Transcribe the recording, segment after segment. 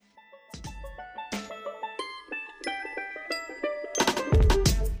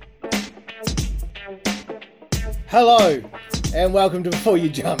Hello, and welcome to Before You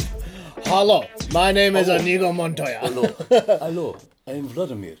Jump. Hello, my name is Inigo Montoya. Hello, I am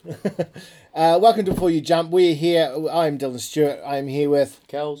Vladimir. Welcome to Before You Jump. We're here. I'm Dylan Stewart. I'm here with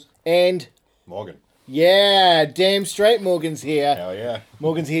Cows. and Morgan. yeah, damn straight. Morgan's here. Hell yeah.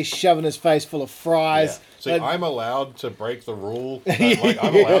 Morgan's here, shoving his face full of fries. Yeah. See, I'm allowed to break the rule.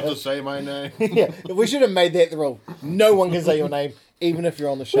 I'm allowed to say my name. Yeah, we should have made that the rule. No one can say your name, even if you're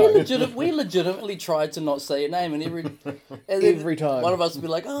on the show. We legitimately tried to not say your name, and Every time. one of us would be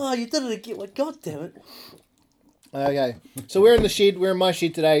like, "Oh, you did it again!" Like, God damn it! Okay, so we're in the shed. We're in my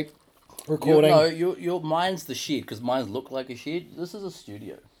shed today, recording. Your mine's the shed because mine look like a shed. This is a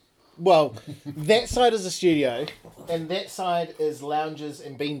studio. Well, that side is a studio, and that side is lounges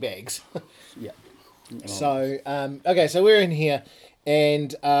and beanbags. Yeah. So, okay, so we're in here,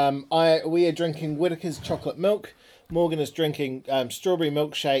 and we are drinking Whittaker's chocolate milk. Morgan is drinking strawberry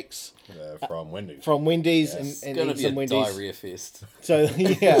milkshakes From Wendy's. from Wendy's, It's and gonna eat be some a Wendy's. diarrhea fest. So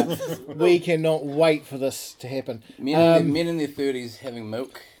yeah, we cannot wait for this to happen. Men in their 30s having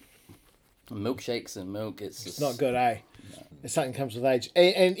milkshakes and milk. It's not good, eh? It's something comes with age.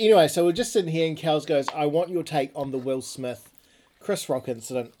 And anyway, so we're just sitting here, and Kels goes, "I want your take on the Will Smith, Chris Rock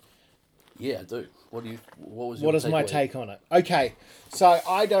incident." Yeah, I do. What was your What is my takeaway? take on it? Okay, so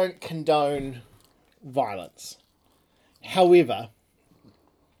I don't condone violence. However,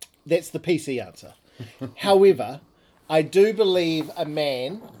 that's the PC answer. However, I do believe a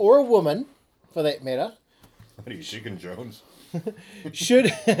man, or a woman, for that matter, What are you, Chicken Jones? should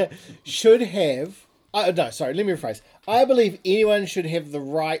have... no, sorry, let me rephrase. I believe anyone should have the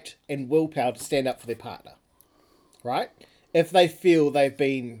right and willpower to stand up for their partner. Right? If they feel they've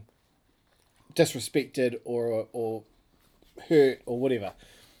been disrespected or hurt or whatever.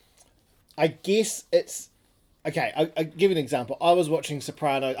 I guess it's... Okay, I give you an example. I was watching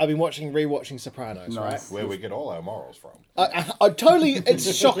Sopranos. I've been rewatching Sopranos, right? Nice. Where we get all our morals from. I totally...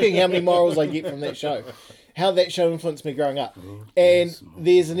 It's shocking how many morals I get from that show. How that show influenced me growing up. And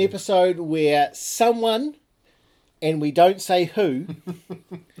there's an episode where someone, and we don't say who,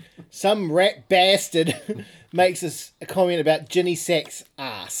 some rat bastard makes a comment about Ginny Sack's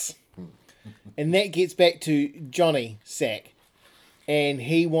ass. And that gets back to Johnny Sack. And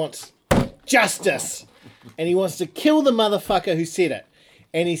he wants justice. And he wants to kill the motherfucker who said it.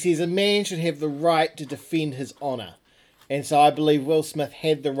 And he says a man should have the right to defend his honour. And so I believe Will Smith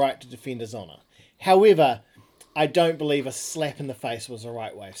had the right to defend his honour. However, I don't believe a slap in the face was the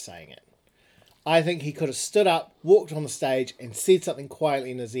right way of saying it. I think he could have stood up, walked on the stage, and said something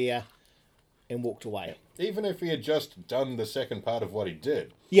quietly in his ear, and walked away. Even if he had just done the second part of what he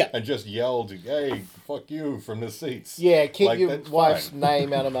did. Yeah. And just yelled, "Hey, fuck you," from the seats. Yeah, keep Like, your that's wife's fine.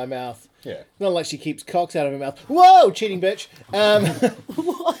 name out of my mouth. Yeah. Not like she keeps cocks out of her mouth. Whoa, cheating bitch.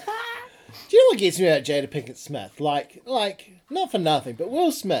 Do you know what gets me about Jada Pinkett Smith? Like, not for nothing, but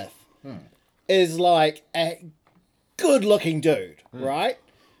Will Smith is like a good-looking dude, right?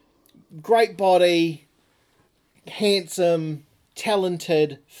 Great body, handsome,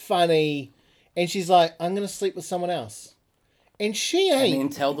 talented, funny, and she's like, "I'm going to sleep with someone else." And she ain't. And then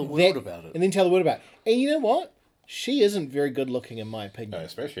tell the world about it. And then tell the world about it. And you know what? She isn't very good looking, in my opinion. No,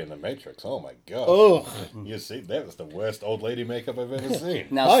 especially in The Matrix. Oh my god. Ugh. You see, that was the worst old lady makeup I've ever seen.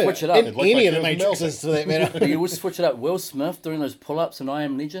 Now switch it up. In It looked any like of the she was Matrixes, for that matter. You would switch it up. Will Smith doing those pull-ups in I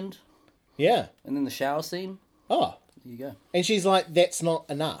Am Legend, Yeah. and then the shower scene. Oh. There you go. And she's like, that's not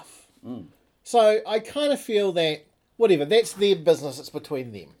enough. So I kind of feel that, whatever, that's their business. It's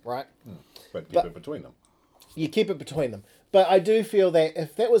between them, right? But keep it between them. You keep it between them. But I do feel that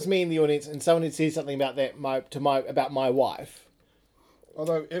if that was me in the audience and someone had said something about that about my wife.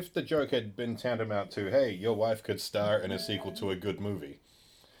 Although, if the joke had been tantamount to, "Hey, your wife could star in a sequel to a good movie,"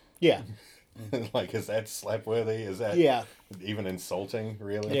 Yeah. like, is that slapworthy? Is that even insulting,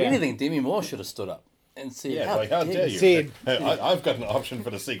 really? Yeah. If anything, Demi Moore should have stood up and said, Yeah, how dare you? Said- Hey, I've got an option for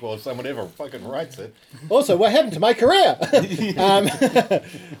the sequel if someone ever fucking writes it. Also, what happened to my career?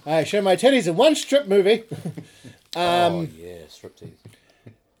 I show my titties in one strip movie. Oh, yeah, striptease.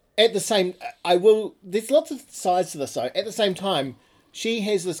 At the same, I will. There's lots of sides to this. So at the same time, she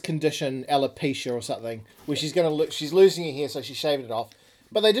has this condition, alopecia or something, where she's going to look. She's losing her hair, so she shaved it off.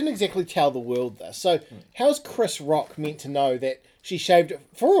 But they didn't exactly tell the world this. So how's Chris Rock meant to know that she shaved it?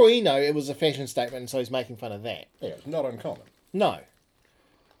 For all we know, it was a fashion statement, and so he's making fun of that. Yeah, it's not uncommon. No,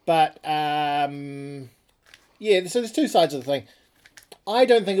 but yeah. So there's two sides of the thing. I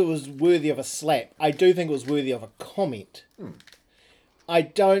don't think it was worthy of a slap. I do think it was worthy of a comment. I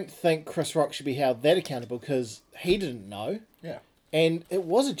don't think Chris Rock should be held that accountable because he didn't know. Yeah. And it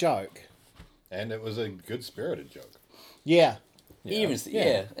was a joke. And it was a good-spirited joke. Yeah.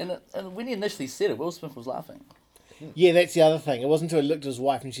 Yeah. And when he initially said it, Will Smith was laughing. Yeah, that's the other thing. It wasn't until he looked at his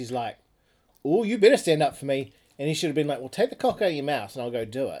wife and she's like, "Oh, you better stand up for me." And he should have been like, "Well, take the cock out of your mouth and I'll go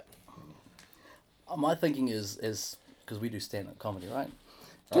do it." My thinking is because we do stand-up comedy, right?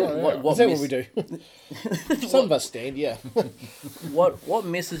 Is that what we do? Some of us stand, yeah. What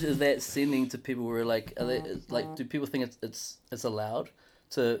message is that sending to people? Where like, do people think it's allowed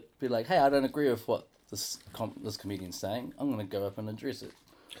to be like, hey, I don't agree with what this comedian's saying. I'm going to go up and address it.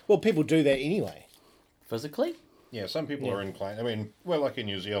 Well, people do that anyway. Physically? Yeah, some people are inclined. I mean, we're like in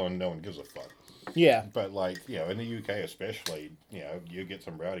New Zealand, no one gives a fuck. Yeah. But like, in the UK especially, you get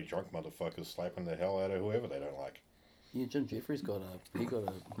some rowdy drunk motherfuckers slapping the hell out of whoever they don't like. Yeah, Jim Jeffries got a.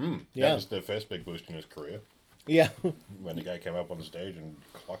 That was the first big boost in his career. Yeah. When the guy came up on the stage and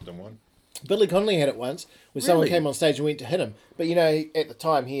clocked him one. Billy Connolly had it once, where someone came on stage and went to hit him. But, at the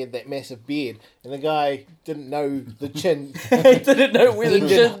time, he had that massive beard, and the guy didn't know the chin. He didn't know where the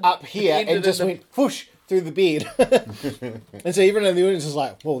chin up here, and just went whoosh through the beard. And so everyone in the audience was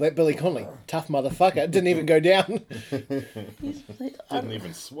like, whoa, that Billy Connolly, tough motherfucker. Didn't even go down. Didn't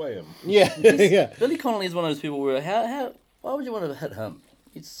even sway him. Yeah. Yeah. Billy Connolly is one of those people where, why would you want to hit him?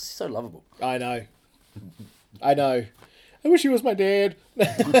 He's so lovable. I know. I wish he was my dad.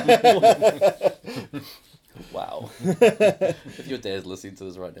 Wow. If your dad's listening to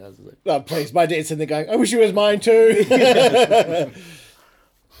this right now, it's like... Oh, please, my dad's in there going, I wish he was mine too.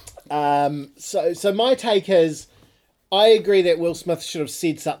 So my take is, I agree that Will Smith should have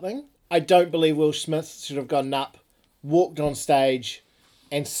said something. I don't believe Will Smith should have gotten up, walked on stage,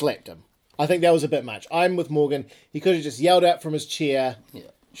 and slapped him. I think that was a bit much. I'm with Morgan. He could have just yelled out from his chair,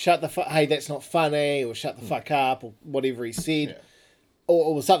 shut the fuck, hey, that's not funny, or shut the fuck up, or whatever he said,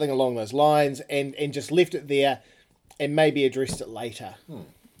 or something along those lines, and just left it there, and maybe addressed it later.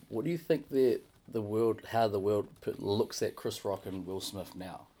 What do you think how the world looks at Chris Rock and Will Smith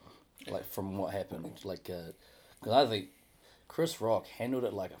now? Like, from what happened? Like, because I think Chris Rock handled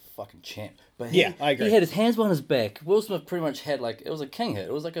it like a fucking champ. But I agree. He had his hands behind his back. Will Smith pretty much had, like, it was a king hit.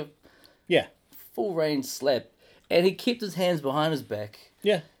 It was like a full range slap. And he kept his hands behind his back.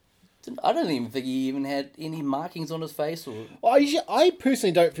 Yeah. I don't even think he even had any markings on his face. I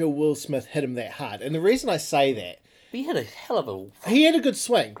personally don't feel Will Smith hit him that hard. And the reason I say that... He had a hell of a... He had a good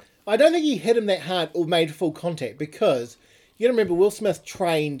swing. I don't think he hit him that hard or made full contact because... You gotta remember, Will Smith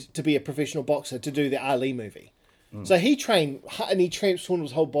trained to be a professional boxer to do the Ali movie. So he trained and he transformed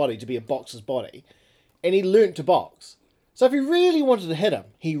his whole body to be a boxer's body. And he learnt to box. So if he really wanted to hit him,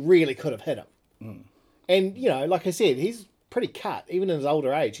 he really could have hit him. And, like I said, he's pretty cut. Even in his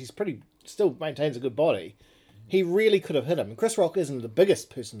older age, he's still maintains a good body. He really could have hit him. And Chris Rock isn't the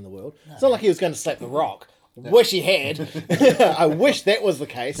biggest person in the world. No. It's not like he was going to slap The Rock. Wish he had. I wish that was the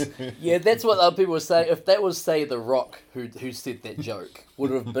case. Yeah, that's what other people were saying. If that was, say, The Rock who said that joke,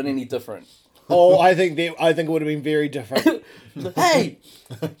 would it have been any different? Oh, I think it would have been very different. Hey!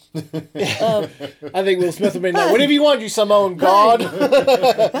 I think Will Smith would have been like, whatever you want, you Samoan god.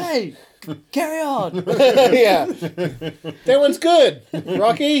 Hey! Carry on! Yeah. That one's good,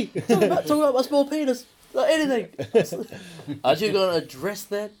 Rocky. Talk about my small penis. Like anything. Aren't you going to address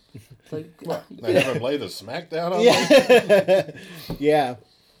that? Like, they have him lay the smackdown on him? Yeah.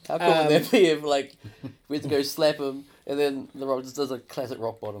 How cool would that be if, like, we had to go slap him and then The Rock just does a classic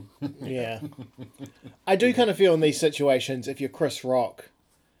rock bottom? Yeah. I do kind of feel in these situations, if you're Chris Rock...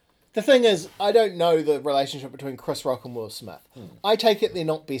 The thing is, I don't know the relationship between Chris Rock and Will Smith. I take it they're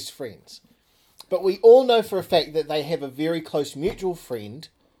not best friends. But we all know for a fact that they have a very close mutual friend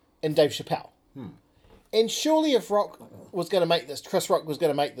in Dave Chappelle. And surely if Chris Rock was going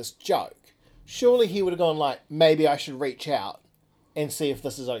to make this joke, surely he would have gone like, maybe I should reach out and see if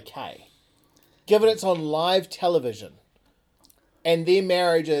this is okay. Given it's on live television and their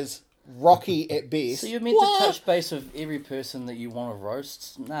marriage is rocky at best. So you're meant to touch base with every person that you want to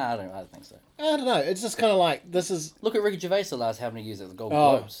roast? Nah, I don't think so. I don't know. It's just kind of like, this is... Look at Ricky Gervais the last how many years at the Golden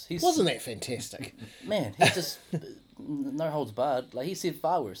Globes. Wasn't that fantastic? Man, he just... no holds barred. Like, he said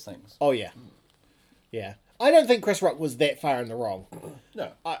far worse things. Oh, yeah. Yeah. I don't think Chris Rock was that far in the wrong.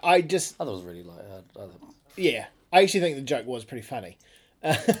 No. I just... I thought it was really like... Yeah. I actually think the joke was pretty funny.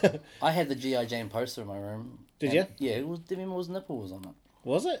 I had the G.I. Jane poster in my room. Did you? Yeah, it was Demi Moore's nipple was on it.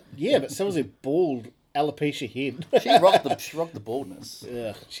 Was it? Yeah, but so was her bald alopecia head. She rocked the baldness.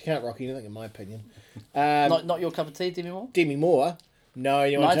 Ugh, she can't rock anything, in my opinion. Not your cup of tea, Demi Moore? Demi Moore? No.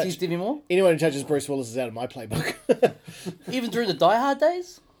 90s Demi Moore? Anyone who touches Bruce Willis is out of my playbook. Even during the Die Hard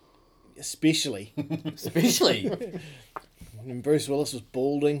days? Especially. When Bruce Willis was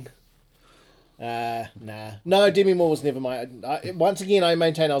balding. Nah. No, Demi Moore was never my... once again, I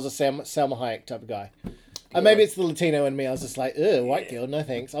maintain I was a Salma Hayek type of guy. Maybe it's the Latino in me. I was just like, ugh, white girl, no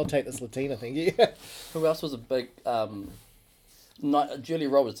thanks. I'll take this Latina thing. Yeah. Who else was a big... not Julia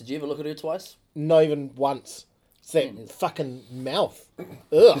Roberts. Did you ever look at her twice? Not even once. It's that fucking mouth.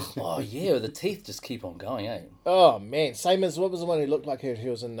 Ugh. Oh, yeah, the teeth just keep on going, eh? Oh, man. Same as, what was the one who looked like her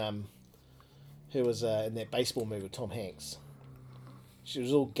who was in in that baseball movie with Tom Hanks? She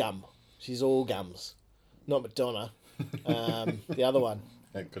was all gum. She's all gums. Not Madonna. The other one.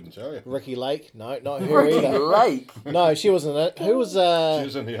 I couldn't tell you. Ricky Lake. No, not her either. Lake. No, she wasn't in it. Who was... She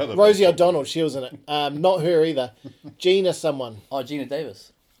was in the other Rosie bit. O'Donnell. She was in it. Not her either. Gina someone. Oh, Gina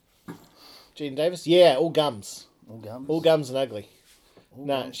Davis. Gina Davis? Yeah, all gums. All gums. All gums and ugly.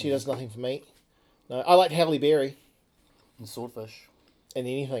 No, she does nothing for me. No, I like Halle Berry And Swordfish. in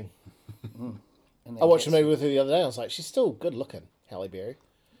anything. And I watched a movie with her the other day and I was like, she's still good looking, Halle Berry.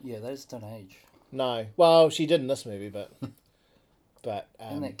 Yeah, they just don't age. No. Well, she did in this movie, but...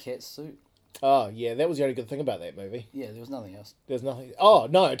 And that cat suit. oh, yeah, that was the only good thing about that movie. Yeah, there was nothing else. There's nothing... Oh,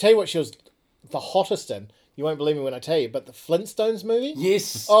 no, I'll tell you what she was the hottest in. You won't believe me when I tell you, but the Flintstones movie?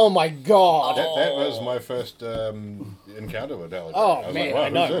 Yes. Oh, my God. That was my first encounter with Halle Berry. Oh, I was man, like, wow, I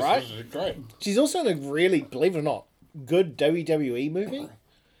know, who's this? right? This is great. She's also in a really, believe it or not, good WWE movie.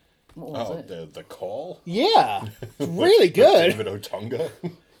 What was Oh, that? the Call? Yeah. It's really good. David Otunga?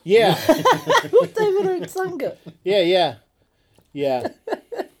 Yeah. David Otunga. Yeah.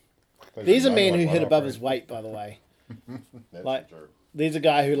 There's a Nine man who One hit One above his operation. weight, by the way. That's like- for sure. There's a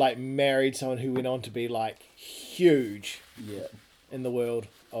guy who like married someone who went on to be like huge Yeah. in the world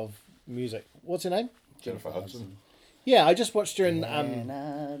of music. What's her name? Jennifer Hudson. Yeah, I just watched her in. And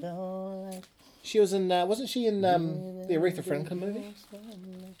I don't like She was in. Wasn't she in the Aretha Franklin movie?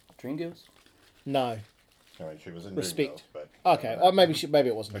 Dreamgirls. No. I mean, she was in Respect. Dreamgirls, but Okay. Or maybe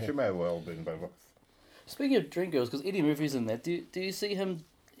it wasn't she her. may have well been both. Speaking of Dreamgirls, because Eddie Murphy's in that, do you see him?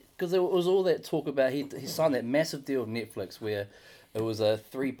 Because there was all that talk about he signed that massive deal with Netflix where it was a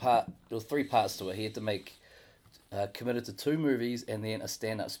 3-part. There was 3 parts to it. He had to make committed to 2 movies and then a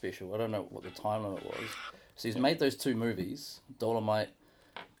stand-up special. I don't know what the time limit was. So he's made those 2 movies: Dolomite,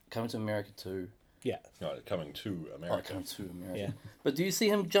 Coming to America 2. Yeah. No, coming to Oh, America. Coming to America. Yeah. But do you see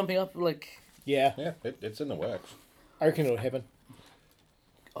him jumping up like? Yeah. Yeah, it's in the works. I reckon it'll happen.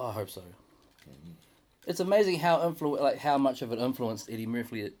 Oh, I hope so. It's amazing how much of an influence Eddie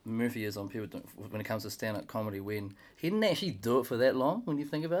Murphy is on people when it comes to stand-up comedy. When he didn't actually do it for that long, when you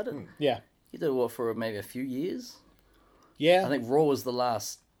think about it, Yeah. he did what for maybe a few years. Yeah. I think Raw was the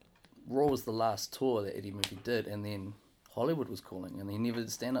last tour that Eddie Murphy did, and then Hollywood was calling, and he never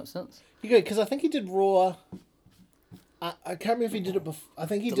did stand-up since. You good? Because I think he did Raw. I can't remember if he did it before. I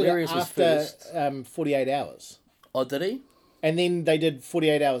think he Delirious did it was after 48 Hours. Oh, did he? And then they did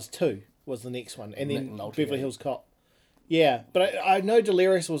 48 Hours 2 was the next one. And then Multi- Beverly Hills Cop. Yeah. But I know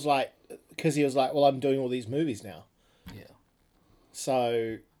Delirious was like, because he was like, well, I'm doing all these movies now. Yeah.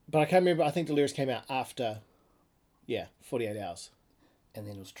 So, but I can't remember. I think Delirious came out after, 48 Hours. And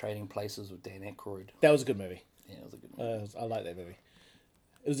then it was Trading Places with Dan Aykroyd. That was a good movie. Yeah, it was a good one. I like that movie.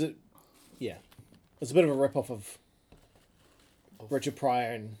 It was a bit of a rip-off of Richard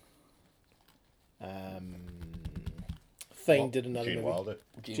Pryor and Thing did another Gene movie. Wilder.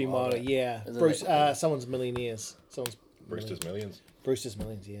 Gene Wilder, yeah. Isn't Bruce, that- Someone's Millionaires. Brewster's Millions. Brewster's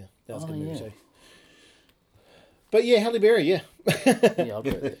Millions, yeah. That was a Oh, good movie yeah. too. But yeah, Halle Berry, yeah. Yeah, I'll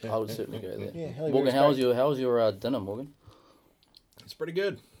go there. I would certainly go there. Yeah, Halle Morgan, Berry's great. how was your dinner, Morgan? It's pretty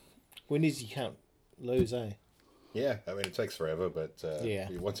good. Wendy's you can't lose, eh? Yeah, I mean, it takes forever, but Yeah.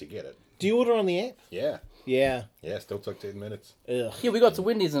 once you get it. Do you order on the app? Yeah. Yeah. Yeah, still took 10 minutes. Ugh. Yeah, we got to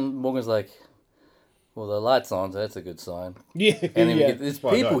Wendy's and Morgan's like, well, the light's on, so that's a good sign. Yeah. And then we yeah. get there's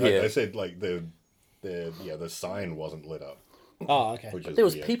Well, people no, here. I said, like, the sign wasn't lit up. Oh, okay. Which is There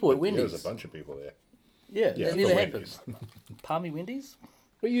was weird. people at But, yeah, there Wendy's. was a bunch of people there. Yeah, Yeah, that for never Wendy's. happened. Palmy Wendy's?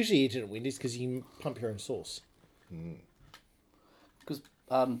 We usually eat it at Wendy's because you can pump your own sauce. Because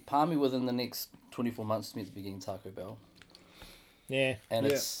Palmy within the next 24 months is meant to be getting Taco Bell. Yeah. And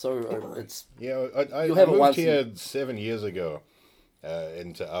Yeah. it's so, it's, Yeah, I You'll have it moved once here 7 years ago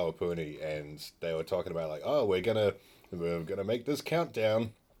into Awapuni, and they were talking about, like, oh, we're gonna make this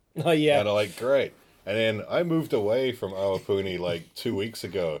countdown. Oh, yeah. And I'm like, great. And then I moved away from Awapuni like 2 weeks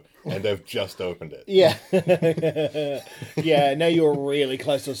ago, and they've just opened it. Yeah. Yeah, now you're really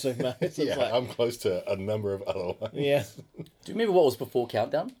close to a supermarket. So Yeah, it's like, I'm close to a number of other ones. yeah. do you remember what was before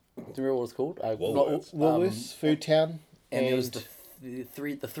Countdown? Do you remember what it was called? Woolworths. Woolworths, Food Town, And there was the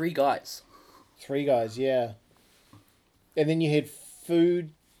three guys. Three Guys, yeah. And then you had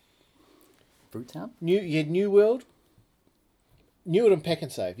Fruit Town? You had New World and Pack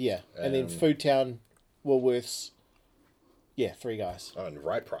and Save, yeah. And then Food Town, Woolworths, yeah, Three Guys. Oh, and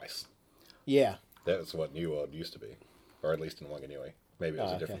Right Price. Yeah. That's what New World used to be. Or at least in Wanganui. Maybe it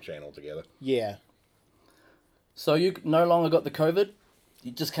was a different channel altogether. Yeah. So you no longer got the COVID?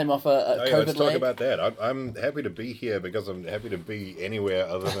 You just came off a COVID let's talk lag? about that. I'm happy to be here because I'm happy to be anywhere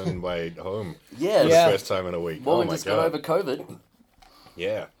other than my home. Yeah. For Yeah. the first time in a week. Well, oh we my just God. got over COVID.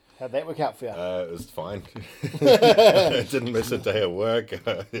 Yeah. How'd that work out for you? It was fine. I didn't miss a day of work.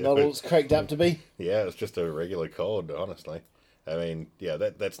 Not all it's cracked up to be. Yeah, it's just a regular cold, honestly. I mean, yeah,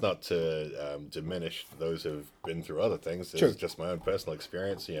 that's not to diminish those who've been through other things. It's True. just my own personal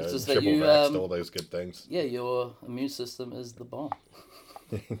experience, you know, It's just that triple you, vaxxed, all those good things. Yeah, your immune system is the bomb.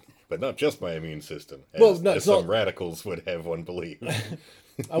 But not just my immune system, as, Well, no, as it's some not- radicals would have one believe.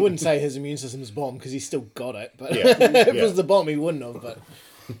 I wouldn't say his immune system's bomb because he's still got it. But Yeah, if it yeah. was the bomb, he wouldn't have. But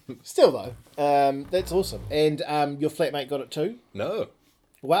still, though, that's awesome. And your flatmate got it too. No.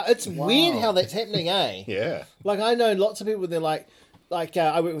 Wow, it's weird how that's happening, eh? Yeah. Like I know lots of people. They're like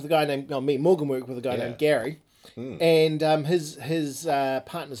I work with a guy named me and Morgan work with a guy Yeah. named Gary, and his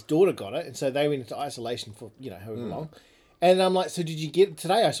partner's daughter got it, and so they went into isolation for however long. And I'm like, so did you get it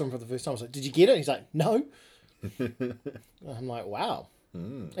today? I saw him for the first time. I was like, did you get it? And he's like, no. I'm like, wow.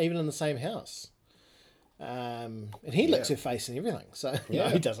 Even in the same house. And he licks her face and everything. So no,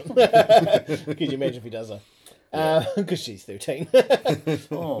 he doesn't. Could you imagine if he does though? Because she's 13.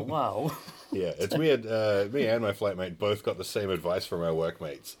 Oh, wow. Yeah, it's weird. Me and my flatmate both got the same advice from our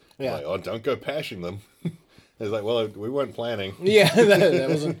workmates. Yeah. Like, oh, don't go pashing them. It's like, well, we weren't planning. Yeah, that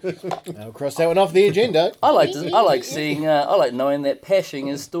wasn't. I'll cross that one off the agenda. I like knowing that pashing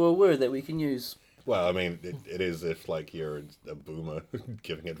is still a word that we can use. Well, I mean, it is if, like, you're a boomer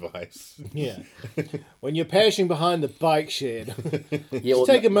giving advice. Yeah. When you're pashing behind the bike shed, Yeah, just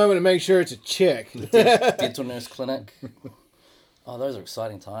take a moment to make sure it's a chick. dental nurse clinic. Oh, those are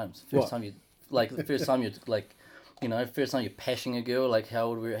exciting times. What? First time you're pashing a girl, like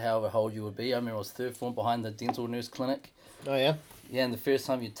however old you would be. I remember I was third form behind the dental nurse clinic. Oh yeah. Yeah, and the first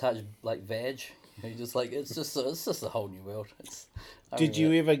time you touch like vag, you're just like it's just a whole new world. Did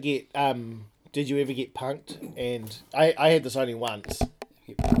you ever get punked? And I had this only once.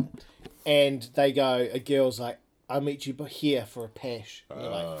 And they go, a girl's like, I'll meet you here for a pash. And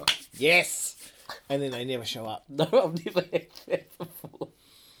you're like, yes. And then they never show up. No, I've never had that before.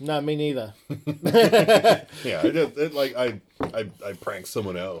 No, me neither. Yeah, I pranked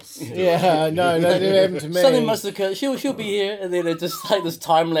someone else. Yeah, no, that never happened to me. Something must occur. She'll be here, and then it just like this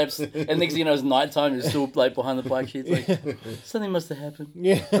time lapse, and next thing you know, it's nighttime. You're still like behind the bike shed. Like something must have happened.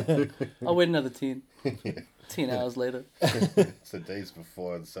 Yeah. I'll wait another 10 hours later. So days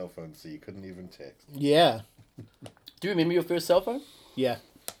before the cell phone, so you couldn't even text. Yeah. Do you remember your first cell phone? Yeah.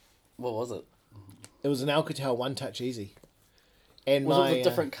 What was it? It was an Alcatel One Touch Easy. And Was my, it with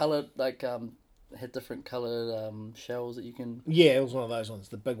different coloured had different coloured shells that you can? yeah, it was one of those ones,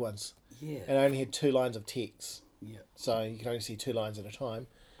 the big ones. Yeah. And I only had 2 lines of text. Yeah. So you could only see 2 lines at a time.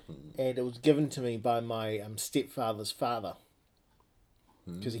 And it was given to me by my stepfather's father.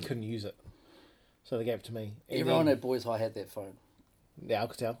 Because he couldn't use it. So they gave it to me. And Everyone then- at Boys High had that phone. the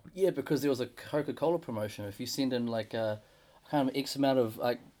Alcatel. Yeah, because there was a Coca-Cola promotion. If you send in like a kind of X amount of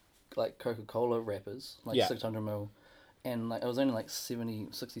like Coca-Cola wrappers, like Yeah. 600 ml, and like it was only like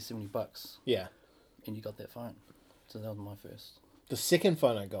 $70 bucks, Yeah. and you got that phone. So that was my first. The second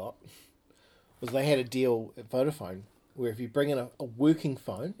phone I got was they had a deal at Vodafone where if you bring in a working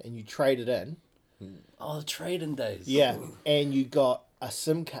phone and you trade it in, Oh, the trade-in days. yeah, and you got a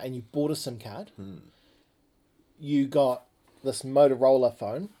SIM card and you bought a SIM card, you got this Motorola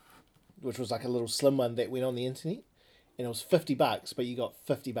phone, which was like a little slim one that went on the internet, and it was $50, but you got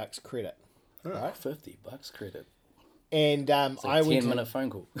 $50 credit. Right, $50 credit. And It's like I a went 10-minute phone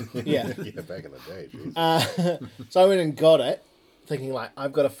call. yeah. Yeah, back in the day, geez. So I went and got it, thinking like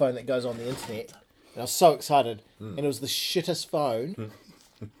I've got a phone that goes on the internet, and I was so excited. And it was the shittest phone.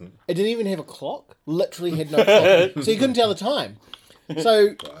 It didn't even have a clock. Literally had no clock, so you couldn't tell the time.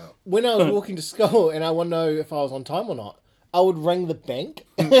 So when I was walking to school and I wanted to know if I was on time or not, I would ring the bank.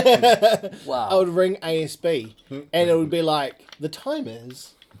 Wow. I would ring ASB, and it would be like the time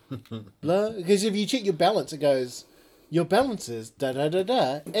is blah. Because if you check your balance, it goes your balance is da da da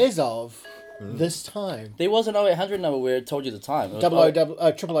da as of this time. There was an 0800 number where it told you the time. It was Double O double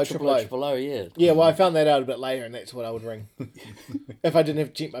triple O triple O. triple O, yeah. Yeah, well, I found that out a bit later, and that's what I would ring if I didn't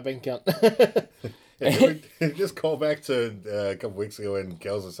have to check my bank account. Just call back to a couple weeks ago when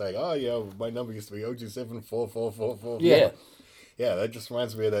Kels was saying, "Oh yeah, my number used to be 0274444." Yeah. Yeah, that just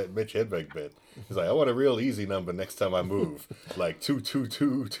reminds me of that Mitch Hedberg bit. He's like, I want a real easy number next time I move, like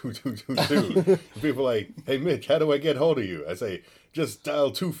 2222222. People are like, hey Mitch, how do I get hold of you? I say, Just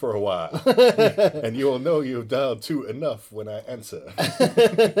dial 2 for a while, and you will know you've dialed 2 enough when I answer.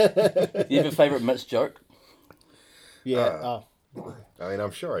 You have a favourite Mitch joke? Yeah. I mean,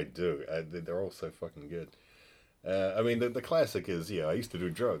 I'm sure I do. They're all so fucking good. I mean, the classic is, I used to do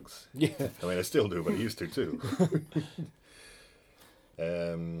drugs. Yeah. I mean, I still do, but I used to too.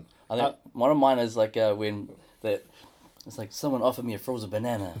 I think one of mine is like when that it's like someone offered me a frozen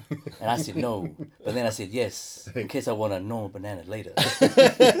banana, and I said no, but then I said yes in case I want a normal banana later.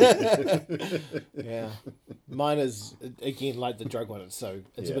 Yeah. Mine is, again, like the drug one. It's a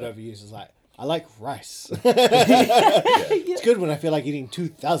bit overused. It's like, I like rice. It's good when I feel like eating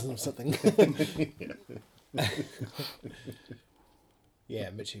 2,000 of something.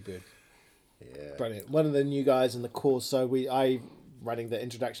 Yeah, Mitchy Bird. Yeah. Brilliant. One of the new guys in the course. So I running the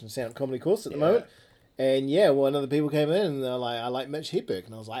introduction to sound comedy course at the moment. And one of the people came in and they're like, I like Mitch Hedberg.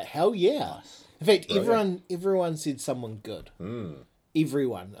 And I was like, hell yeah. Nice. In fact, everyone said someone good.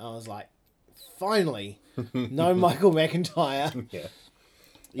 Everyone. I was like, finally, no Michael McIntyre. Yeah.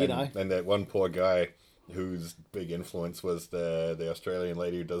 You know. And that one poor guy whose big influence was the Australian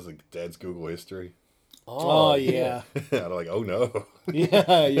lady who does the dad's Google history. Oh, yeah. And I'm like, oh no.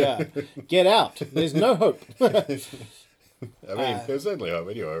 Yeah. Get out. There's no hope. I mean, there's certainly hope.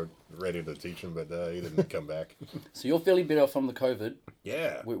 Anyway, I was ready to teach him, but he didn't come back. So you're feeling better from the COVID.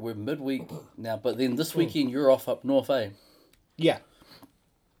 Yeah. We're midweek now, but then this weekend you're off up north, eh? Yeah.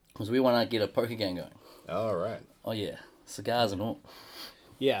 Because we want to get a poker game going. All right. Oh yeah, cigars and all.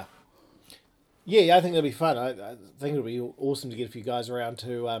 Yeah. Yeah, I think that'll be fun. I think it'll be awesome to get a few guys around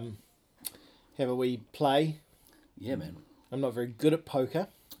to have a wee play. Yeah, man. I'm not very good at poker.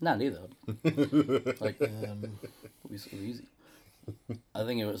 Nah, neither. Like, it'll be sort of easy. I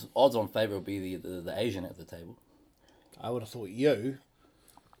think it was odds on favour would be the Asian at the table. I would have thought you,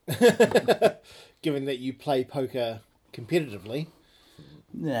 given that you play poker competitively.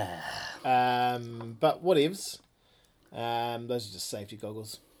 Nah. But whatevs. Those are just safety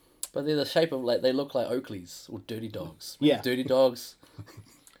goggles. But they're the shape of they look like Oakleys or Dirty Dogs. Yeah. Dirty Dogs.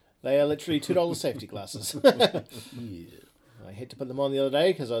 They are literally $2 safety glasses. Yeah. I had to put them on the other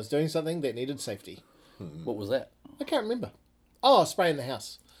day because I was doing something that needed safety. What was that? I can't remember. Oh, spraying the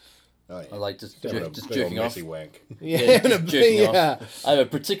house. Oh, yeah. I like just Bit of a jerking off. messy wank. Yeah, Just jerking yeah. off. I have a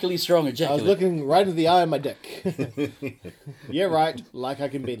particularly strong I was ejaculate. looking right in the eye of my dick. Yeah, right. Like I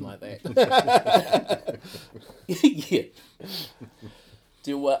can bend like that. Yeah.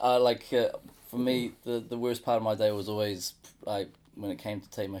 Do what I like. For me, the worst part of my day was always like when it came to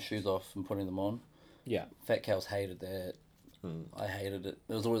take my shoes off and putting them on. Yeah. Fat cows hated that. I hated it.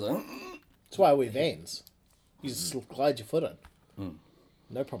 It was always like. That's why I wear Vans. You just glide your foot in.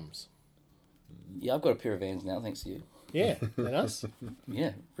 No problems. Yeah, I've got a pair of Vans now, thanks to you. Yeah, they're nice.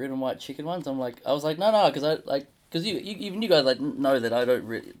 Yeah, red and white chicken ones. I was like, no, because you even you guys like know that I don't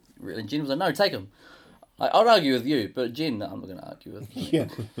really. And Jen was like, no, take them. I'd argue with you, but Jen, no, I'm not gonna argue with you. Yeah.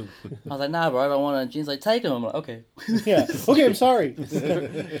 I was like, nah, bro, I don't want to. Jen's like, take them. I'm like, okay. Yeah. Okay, I'm sorry.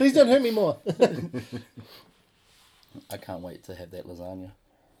 Please don't hurt me more. I can't wait to have that lasagna.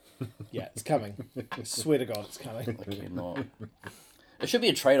 Yeah, it's coming. I swear to God, it's coming. I cannot. It should be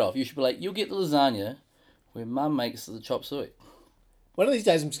a trade-off. You should be like, you'll get the lasagna where Mum makes the chop suey. One of these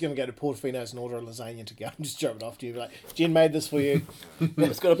days, I'm just going to go to Portofino's and order a lasagna to go and just drop it off to you. Be like, Jen made this for you.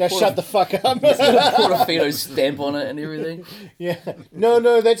 It's got a Now shut the fuck up. Portofino stamp on it and everything. Yeah.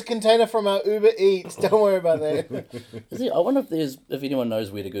 No, that's a container from our Uber Eats. Don't worry about that. I wonder if anyone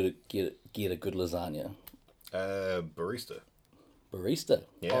knows where to go to get a good lasagna. Barista. Barista.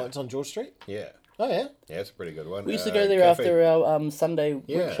 Yeah. Oh, it's on George Street? Yeah. Oh, yeah? Yeah, it's a pretty good one. We used to go there Cafe... after our Sunday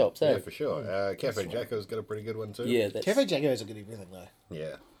workshops. Yeah, for sure. Cafe Jacko's got a pretty good one too. Yeah, that's, Cafe Jacko's a good everything, though.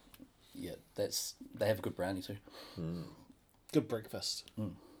 Yeah. Yeah, they have a good brownie too. Good breakfast.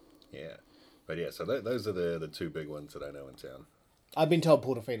 Yeah. But yeah, so those are the two big ones that I know in town. I've been told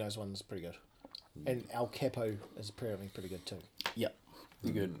Portofino's one's pretty good. And El Capo is apparently pretty good, too. Yep,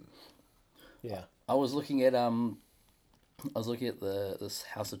 you're good. Yeah. I was looking at this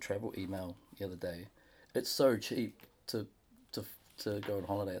House of Travel email the other day. It's so cheap to go on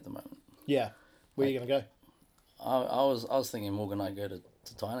holiday at the moment. Yeah. Where are you going to go? I was thinking Morgan and I go to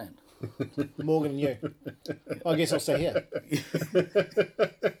Thailand. Morgan and you. I guess I'll stay here.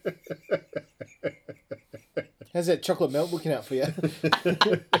 How's that chocolate milk working out for you?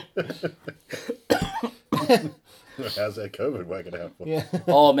 How's that COVID working out for? Yeah.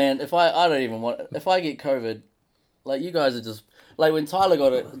 Oh man, if I get COVID, like you guys are just like when Tyron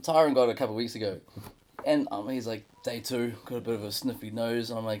got it a couple of weeks ago, and he's like day 2, got a bit of a sniffy nose,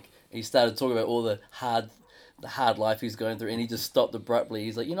 and I'm like, he started talking about all the hard the hard life he's going through, and he just stopped abruptly.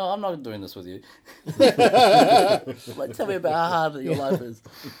 He's like, I'm not doing this with you. Like, tell me about how hard your life is.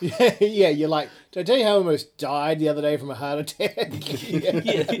 Yeah, you're like, did I tell you how I almost died the other day from a heart attack?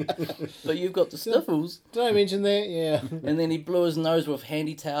 Yeah. But you've got the sniffles. Did I mention that? Yeah. And then he blew his nose with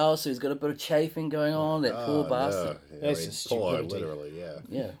handy towels, so he's got a bit of chafing going on. That poor bastard. No. That's just stupidity. Literally, yeah.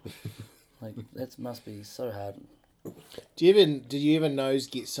 Yeah. Like, that must be so hard. Did you ever nose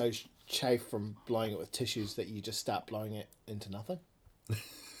get so chafed from blowing it with tissues that you just start blowing it into nothing?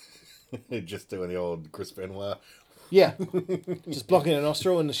 Just doing the old Chris Benoit. Yeah. Just blocking a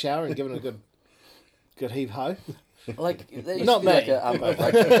nostril in the shower and giving it a good heave ho. Like, that used Not to be like me.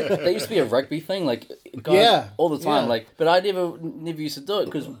 that used to be a rugby thing, like, guys, Yeah, all the time. yeah. Like, but I never used to do it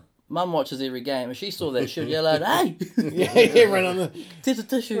because Mum watches every game, and she saw that shit, yell out, "Hey, Yeah, right on the there's a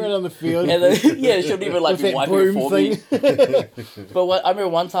tissue." right on the field. And then, she'll even like With be that wiping it broom for thing. me. But I remember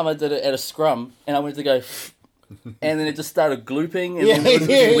one time I did it at a scrum, and I went to go, and then it just started glooping, and then, it was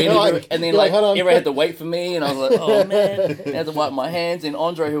Yeah, went you're like- everywhere, and then you're like, hold on. everyone had to wait for me, and I was like, "Oh man!" I had to wipe my hands. And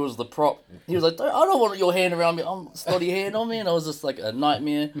Andre, who was the prop, he was like, "I don't want your hand around me. I'm snotty hand on me," and I was just like a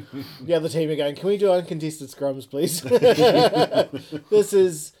nightmare. The other team are going, can we do uncontested scrums, please?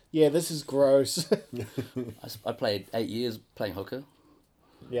 This is gross. I played 8 years playing hooker.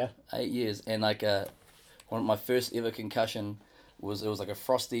 Yeah. 8 years, and like one of my first ever concussion was like a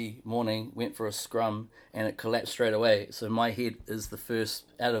frosty morning. Went for a scrum and it collapsed straight away. So my head is the first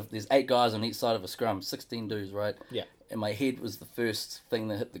out of there's 8 guys on each side of a scrum, 16 dudes, right? Yeah. And my head was the first thing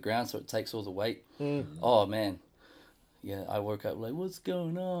that hit the ground, so it takes all the weight. Oh man, yeah. I woke up like, what's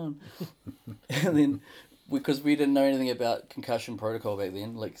going on? And then because we didn't know anything about concussion protocol back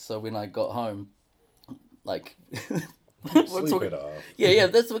then, like so when I got home, like. Sleep it off. Yeah,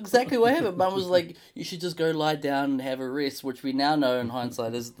 that's exactly what happened. Mum was like, you should just go lie down and have a rest, which we now know in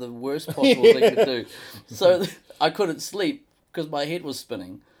hindsight is the worst possible thing to do. So I couldn't sleep because my head was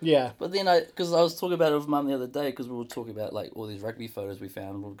spinning. Yeah. But then because I was talking about it with Mum the other day, because we were talking about like all these rugby photos we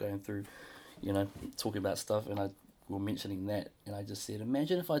found, and we were going through, talking about stuff, and we were mentioning that, and I just said,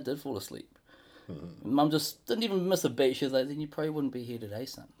 imagine if I did fall asleep. Mum just didn't even miss a beat. She was like, then you probably wouldn't be here today,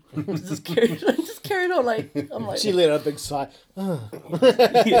 son. just carried on like I'm like She let out a big sigh.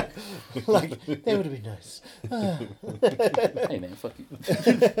 yeah. Like, that would have been nice. Hey man, fuck you.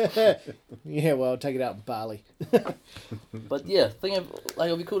 Yeah, well, take it out in Bali. But yeah, think of like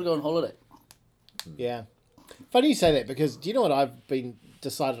it'd be cool to go on holiday. Yeah. Funny you say that, because do you know what I've been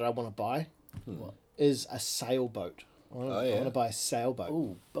decided I want to buy? What? Is a sailboat. I want to buy a sailboat.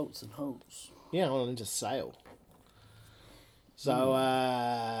 Oh, boats and hoes. Yeah, I want to just sail. So,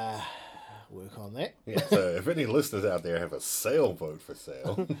 work on that. Yeah, so if any listeners out there have a sailboat for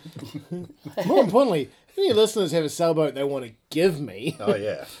sale, More importantly, if any listeners have a sailboat they want to give me, oh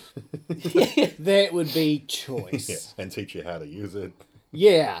yeah, that would be choice. yeah, and teach you how to use it.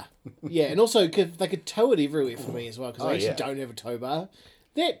 Yeah. Yeah, and also they could tow it everywhere for me as well, because I Oh, actually yeah. don't have a tow bar.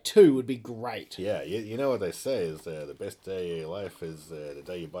 That too would be great. Yeah, you know what they say is the best day of your life is the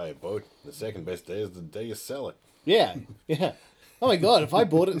day you buy a boat. The second best day is the day you sell it. Yeah, yeah. Oh my god, if I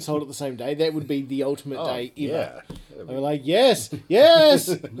bought it and sold it the same day, that would be the ultimate day ever. Yeah. I'd be like, yes, yes!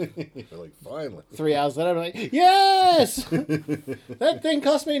 You're like, finally. 3 hours later, I'm like, yes! That thing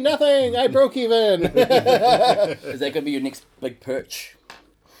cost me nothing! I broke even! Is that gonna be your next big perch?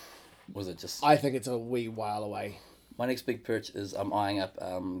 Was it just I think it's a wee while away. my next big perch is I'm eyeing up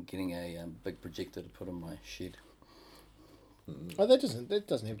getting a big projector to put in my shed. Oh, that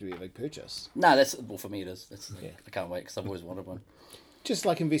doesn't have to be a big purchase. No, that's well for me it is. I can't wait because I've always wanted one. Just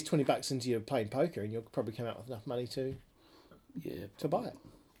like invest $20 into your playing poker and you'll probably come out with enough money to buy it.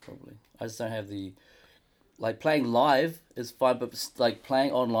 Probably. I just don't have the like playing live is fine, but like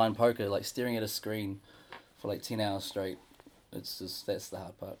playing online poker, like staring at a screen for like 10 hours straight, it's just that's the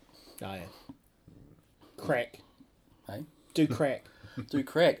hard part. Oh, yeah. Crack. Hey, Do crack. do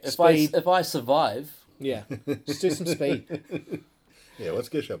crack. Speed. If I survive, Yeah. Just do some speed. Yeah, what's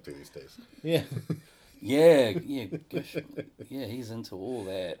Gish up to these days? Yeah. yeah, gosh, yeah, he's into all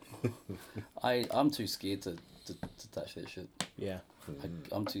that. I'm too scared to touch that shit. Yeah.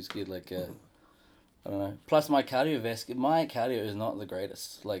 I'm too scared. Like I don't know. Plus my cardio is not the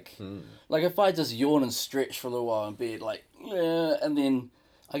greatest. Like if I just yawn and stretch for a little while in bed, like yeah, and then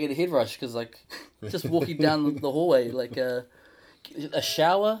I get a head rush because like just walking down the hallway, like a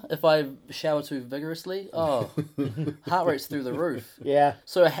shower. If I shower too vigorously, heart rate's through the roof. Yeah.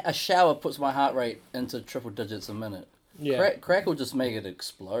 So a shower puts my heart rate into triple digits a minute. Yeah. Crack will just make it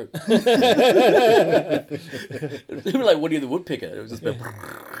explode. It'd be like Woody the Woodpecker. It was just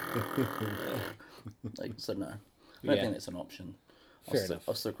like so no. I don't Yeah. think that's an option. Fair enough.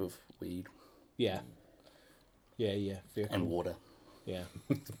 I'll stick with weed. Yeah. Yeah. Very and cool. water. Yeah.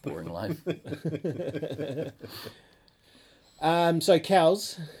 Boring life. So,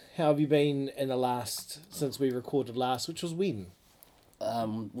 Cows, how have you been in the since we recorded last, which was when?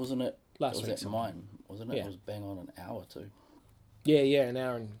 Wasn't it? Last was week, that sometime. mine? Wasn't it? Yeah. It was bang on an hour too. Yeah, an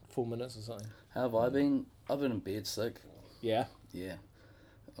hour and 4 minutes or something. How have I been? I've been in bed sick. Yeah. Yeah,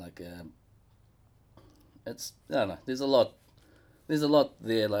 like it's I don't know. There's a lot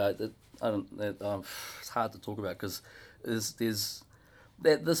there. Like I don't. It's hard to talk about because there's this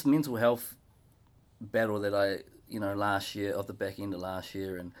mental health battle that I last year, off the back end of last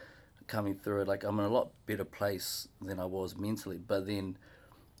year, and coming through it. Like I'm in a lot better place than I was mentally. But then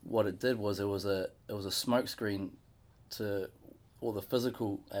what it did was it was a smokescreen to all the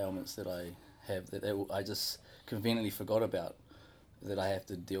physical ailments that I have that I just conveniently forgot about that I have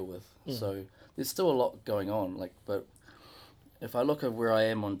to deal with. So there's still a lot going on. Like, but if I look at where I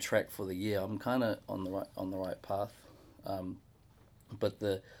am on track for the year, I'm kind of on the right path.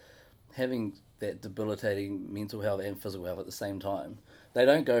 But having that debilitating mental health and physical health at the same time, they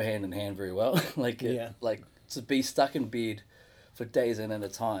don't go hand in hand very well. Like to be stuck in bed for days in at a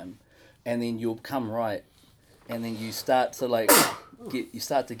time, and then you'll come right, and then you start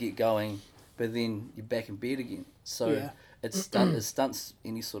to get going, but then you're back in bed again. So it stunts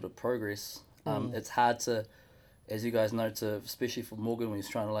any sort of progress. It's hard to, as you guys know, especially for Morgan when he's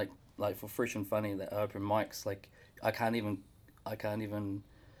trying to like for Fresh and Funny, that open mics, like I can't even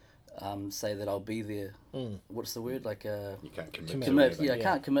say that I'll be there. What's the word? Like You can't commit. commit. To anything. Yeah, I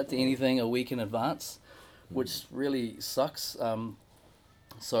can't commit to anything a week in advance, which really sucks.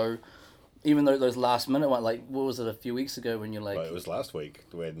 So even though those last minute one, like what was it a few weeks ago when you're like, Well, it was last week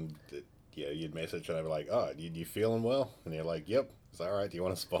when you'd message and I'd be like, oh, you feeling well? And you're like, yep. Is that all right? Do you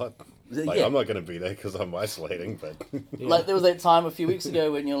want a spot? Like, Yeah. I'm not going to be there because I'm isolating, but like there was that time a few weeks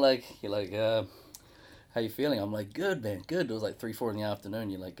ago when you're like, how you feeling? I'm like, good, man, good. It was like 3-4 in the afternoon.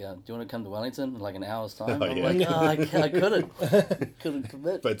 You're like, do you want to come to Wellington in like an hour's time? Oh, I'm yeah. like, I couldn't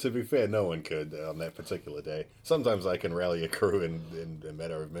commit. But to be fair, no one could on that particular day. Sometimes I can rally a crew in a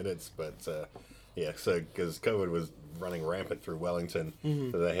matter of minutes, but so because COVID was running rampant through Wellington,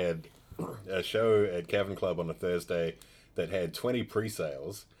 so they had a show at Cavern Club on a Thursday that had 20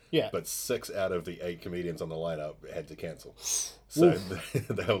 pre-sales, but 6 out of the 8 comedians on the lineup had to cancel. So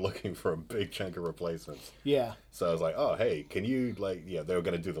they were looking for a big chunk of replacements. Yeah. So I was like, oh, hey, can you, they were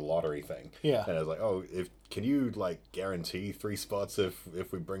going to do the lottery thing. Yeah. And I was like, oh, can you, guarantee 3 spots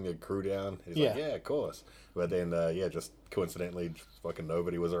if we bring a crew down? He's like, yeah, of course. But then, just coincidentally, fucking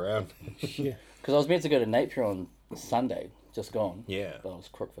nobody was around. Yeah. Because I was meant to go to Napier on Sunday, just gone. Yeah. But I was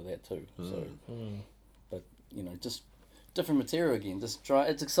crook for that too. So, but just different material again. Just try.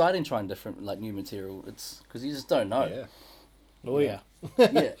 It's exciting trying different, new material. It's because you just don't know. Yeah. Oh, yeah.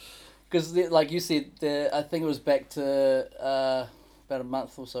 Yeah. Because like you said, I think it was back to about a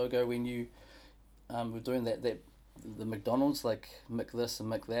month or so ago when you were doing that the McDonald's, like mick this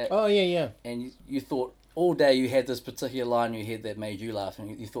and mick that. Oh, yeah. And you thought all day you had this particular line in your head that made you laugh,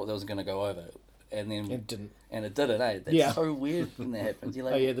 and you thought that was going to go over, and then It didn't. and it didn't. That's so weird when that happens. You're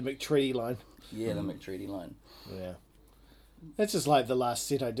like, Oh, yeah, the McTreaty line. yeah, the McTreaty line. Yeah. That's just like the last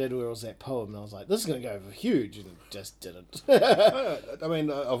set I did where it was that poem, and I was like, this is going to go over huge, and it just didn't. I mean,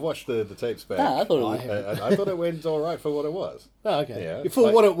 I've watched the tapes back. I thought it was. I thought it went all right for what it was. Oh, okay. Yeah.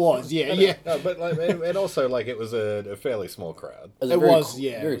 For what it was, yeah. No, but and also it was a fairly small crowd. It was,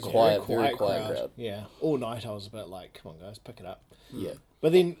 very it was a quiet crowd. Yeah. All night I was a bit like, come on, guys, pick it up. Yeah.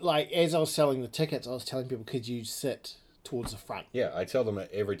 But then, as I was selling the tickets, I was telling people, could you sit towards the front? Yeah, I tell them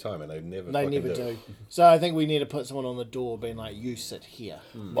every time, and they never. They fucking never do. So I think we need to put someone on the door being like, you sit here.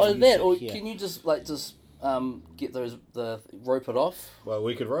 Or You that, sit or here. can you just get the rope it off? Well,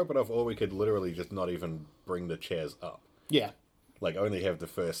 we could rope it off, or we could literally just not even bring the chairs up. Yeah. Only have the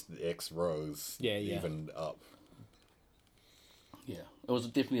first X rows even up. Yeah, it was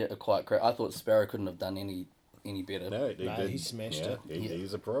definitely a quiet crowd. I thought Sparrow couldn't have done any better. No, he did. he smashed yeah, it.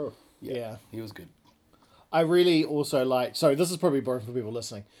 He's a pro. Yeah. He was good. I really also like. So this is probably boring for people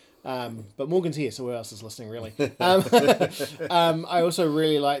listening, but Morgan's here, so who else is listening really? I also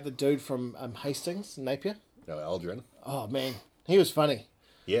really like the dude from Hastings, Napier. No, Aldrin. Oh man, he was funny.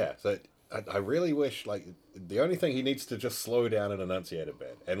 Yeah, so I really wish the only thing he needs to just slow down and enunciate a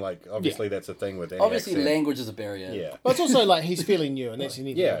bit, and obviously that's a thing with any Obviously, accent. language is a barrier. Yeah. But it's also he's feeling new, and that's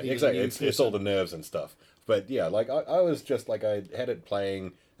anything. Yeah, exactly. It's all the nerves and stuff. But yeah, like I was just like I had it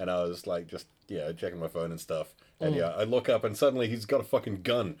playing and I was like just checking my phone and stuff. And I look up and suddenly he's got a fucking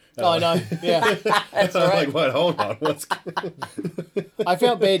gun. And I know. Yeah. That's I'm right. like, wait, hold on. What's I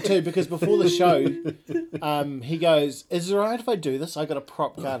felt bad too because before the show, he goes, "Is it alright if I do this? I got a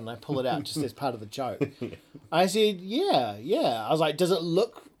prop gun and I pull it out just as part of the joke." I said, "Yeah." I was like, "Does it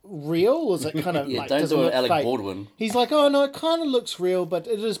look real? Or is it kind of Yeah, like don't does it do it look Alec fake?" Baldwin. He's like, "Oh no, it kind of looks real, but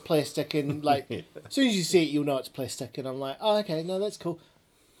it is plastic and like as soon as you see it, you'll know it's plastic." And I'm like, "Oh, okay, no, that's cool."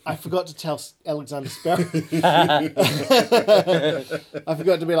 I forgot to tell Alexander Sparrow. I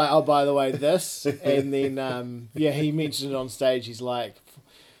forgot to be like, "Oh, by the way, this," and then he mentioned it on stage. He's like,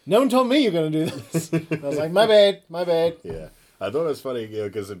 "No one told me you're going to do this." I was like, my bad. Yeah. I thought it was funny,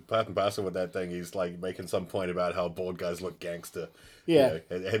 because in part and parcel with that thing, he's like making some point about how bald guys look gangster. Yeah.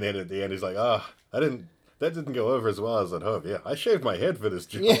 And then at the end, he's like, that didn't go over as well as I'd hoped. Yeah, I shaved my head for this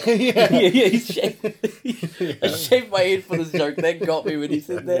joke. Yeah. He shaved my head for this joke. That got me when he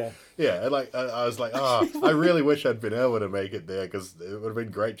said that. Yeah, and like I was like, I really wish I'd been able to make it there because it would have been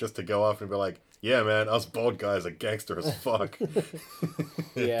great just to go off and be like, yeah, man, us bald guys are gangster as fuck.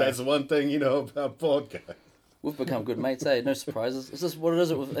 Yeah. That's one thing you know about bald guys. We've become good mates, eh? No surprises. It's just what it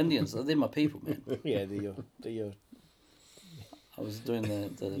is with Indians. They're my people, man. Yeah, they're your, I was doing the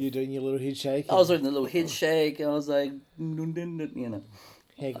you're doing your little head shake. I was doing the little head shake. I was like, you know,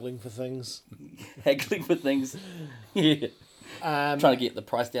 haggling for things. haggling for things. Yeah. Trying to get the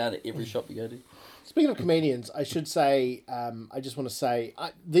price down at every shop you go to. Speaking of comedians, I should say, I just want to say,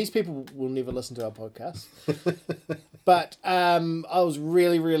 these people will never listen to our podcast. But I was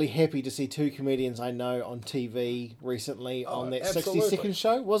really, really happy to see two comedians I know on TV recently on that absolutely. 60-second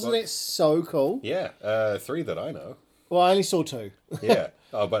show. Wasn't that so cool? Yeah, 3 that I know. Well, I only saw 2. Yeah.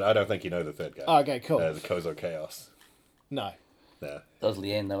 Oh, but I don't think you know the third guy. Oh, okay, cool. The Kozo Chaos. No. No. That was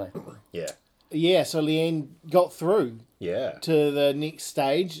Leanne, though. Yeah. Yeah, so Leanne got through Yeah. to the next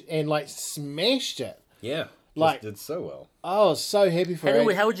stage and, like, smashed it. Yeah. Like- Just did so well. I was so happy for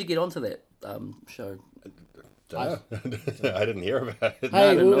her. How would you get onto that show? I didn't hear about it.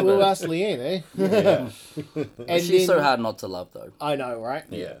 Hey, didn't know we'll about ask Leanne, eh? Yeah. And She's so then- hard not to love, though. I know, right?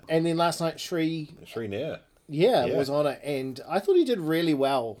 Yeah. And then last night, Shree, Shreenair. yeah, Yeah. was on it, and I thought he did really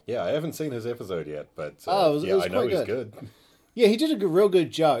well. Yeah, I haven't seen his episode yet, but Oh, it was I know quite he's good. good. Yeah, he did a real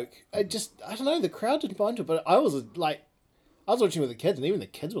good joke. I don't know, the crowd didn't mind it, but I was watching with the kids, and even the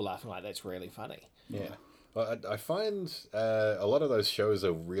kids were laughing like, that's really funny. Yeah. Well, I find a lot of those shows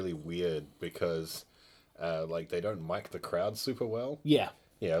are really weird because, like, they don't mic the crowd super well. Yeah.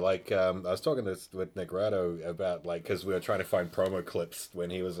 Yeah, like, I was talking with Nick Rado about, like, because we were trying to find promo clips when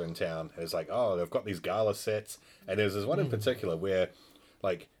he was in town. And it's like, oh, they've got these gala sets. And there's this one in particular where,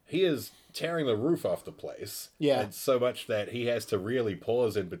 like, he is tearing the roof off the place. Yeah. And so much that he has to really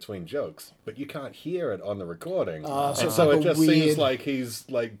pause in between jokes. But you can't hear it on the recording. Oh, so and it's so like it a just weird- seems like he's,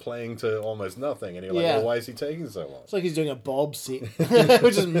 like, playing to almost nothing. And you're like, Yeah. well, why is he taking so long? It's like he's doing a Bob set,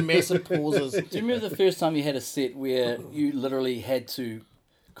 which is massive pauses. Do you remember the first time you had a set where you literally had to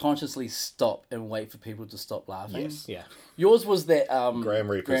consciously stop and wait for people to stop laughing? Yes. Yeah. Yours was that Graham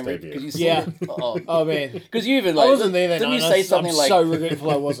Reaper's debut. Because Yeah. Oh, Oh, man. because you even like I wasn't there that didn't night. you say something I'm like so regretful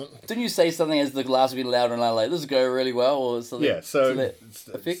I wasn't. didn't you say something as the laughs were getting louder and louder like this is going really well or something? Yeah, so to that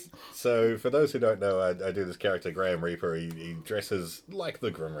effect? so for those who don't know, I do this character Graham Reaper. He dresses like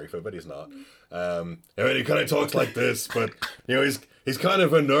the Grim Reaper, but he's not. I mean, he kind of talks like this, but you know, he's kind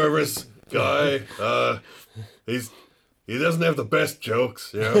of a nervous guy. He doesn't have the best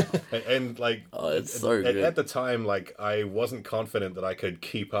jokes, you know, and like Oh, it's so good. at the time, like I wasn't confident that I could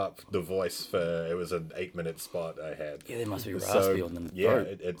keep up the voice for it was an 8-minute spot I had. Yeah, there must be So, raspy on them. yeah,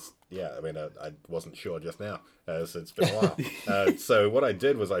 throat. it's I mean, I wasn't sure just now, so it's been a while. So what I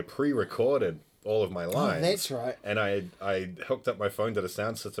did was I pre-recorded all of my lines. that's right. And I hooked up my phone to the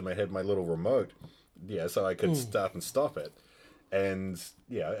sound system. I had my little remote, so I could start and stop it. And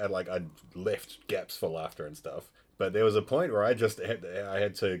I left gaps for laughter and stuff. But there was a point where I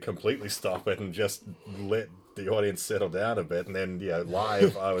had to completely stop it and just let the audience settle down a bit. And then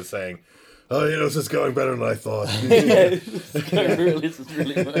live I was saying, oh, this is going better than I thought. This is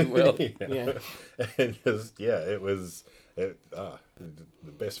really going well. Yeah. And it was the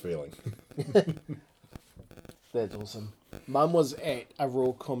best feeling. That's awesome. Mum was at a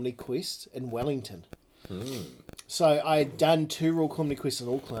Raw Comedy Quest in Wellington. So I had done 2 Raw Comedy Quests in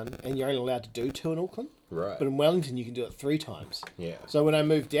Auckland, and you're only allowed to do 2 in Auckland. Right. But in Wellington, you can do it 3 times. Yeah. So when I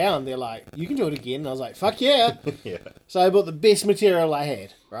moved down, they're like, you can do it again. And I was like, fuck yeah. Yeah. So I bought the best material I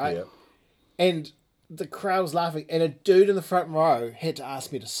had, right? Yeah. And the crowd was laughing, and a dude in the front row had to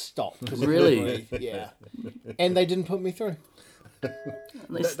ask me to stop. 'cause he couldn't Really? breathe. Yeah. And they didn't put me through.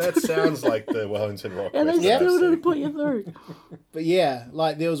 That sounds like the Wellington Rock. And they Western still FC. didn't put you through. But yeah,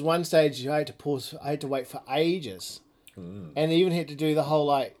 like there was one stage I had to pause. I had to wait for ages, and they even had to do the whole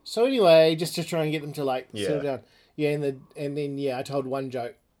like. So anyway, just to try and get them to like settle down. Yeah, and then I told one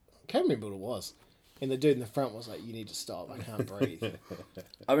joke. I can't remember what it was, and the dude in the front was like, "You need to stop. I can't breathe."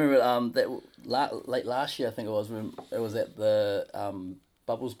 I remember late last year, I think it was, when it was at the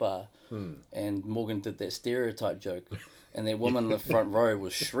Bubbles Bar, and Morgan did that stereotype joke, and that woman in the front row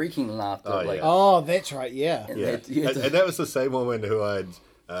was shrieking laughter. Oh, that's right. Yeah. Yeah, and that was the same woman who I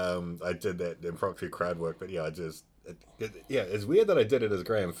did that impromptu crowd work, but yeah, it's weird that I did it as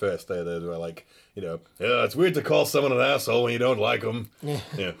Graham first. They were like, it's weird to call someone an asshole when you don't like them. Yeah,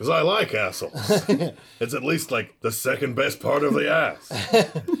 because I like assholes. It's at least like the second best part of the ass.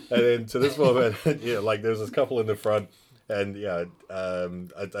 And then to this moment, like there's this couple in the front. And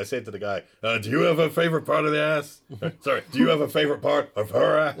I said to the guy, do you have a favorite part of the ass? Sorry, do you have a favorite part of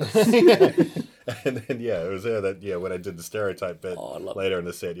her ass? And then, it was there that, when I did the stereotype bit later in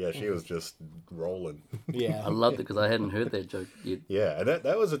the set, she was just rolling. Yeah. I loved it because I hadn't heard that joke yet. Yeah, and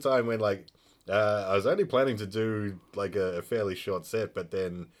that was a time when, like, I was only planning to do, like, a fairly short set, but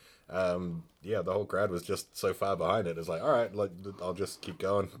then, the whole crowd was just so far behind it. It's like, all right, like, I'll just keep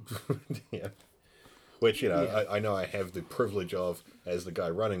going. Yeah. Which, I know I have the privilege of as the guy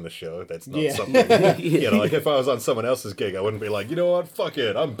running the show. That's not something, like if I was on someone else's gig, I wouldn't be like, you know what, fuck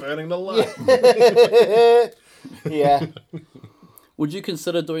it, I'm burning the light. Yeah. Would you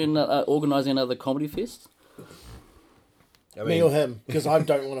consider organising another comedy fest? I mean, Me or him, because I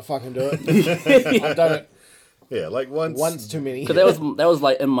don't want to fucking do it. I don't. Yeah, like once too many. Because that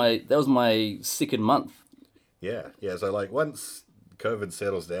was my second month. Yeah, so like once COVID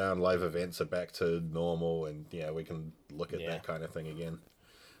settles down, live events are back to normal, and we can look at that kind of thing again.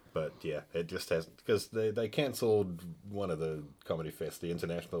 But it just hasn't, because they cancelled one of the comedy fests, the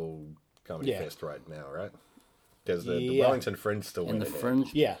International Comedy Fest right now, right? Because the Wellington Fringe still went And the ahead.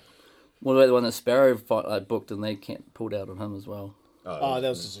 Fringe. Yeah. What about the one that Sparrow booked and they pulled out on him as well? Oh, that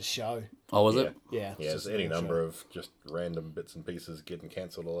was just a show. Oh, was it? Yeah. Yeah, there's any number of just random bits and pieces getting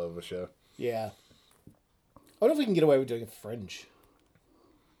cancelled all over the show. Yeah. I wonder if we can get away with doing a Fringe.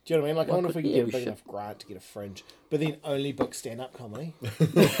 Do you know what I mean? Like, I wonder if we can get a big enough grant to get a Fringe, but then only book stand-up comedy.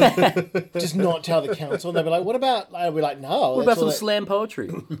 Just not tell the council. And they'll be like, what about... I'll be like, no. What about some slam poetry?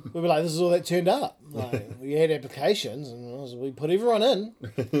 We'll be like, this is all that turned up. Like, we had applications, and we put everyone in.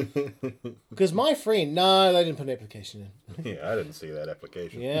 Because my friend... No, they didn't put an application in. Yeah, I didn't see that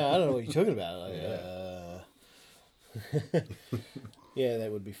application. Yeah, I don't know what you're talking about. Like, yeah,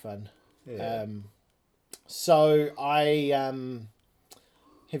 that would be fun. Yeah. So I...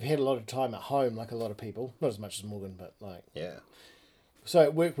 have had a lot of time at home, like a lot of people. Not as much as Morgan, but like... Yeah. So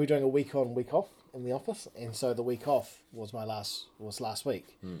at work, we're doing a week on, week off in the office. And so the week off was last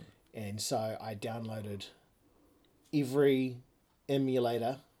week. And so I downloaded every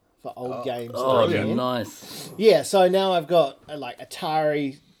emulator for old games. Oh, that I can. nice. Yeah, so now I've got like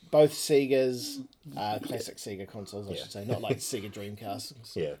Atari, both Segas, classic Sega consoles, I should say. Not like Sega Dreamcast.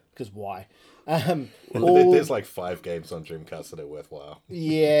 Yeah. Because why? There's like 5 games on Dreamcast that are worthwhile.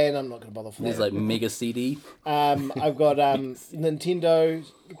 Yeah, and I'm not going to bother for There's that. like Mega CD. I've got Nintendo,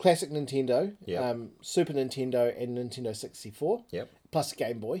 classic Nintendo, Super Nintendo, and Nintendo 64. Yep. Plus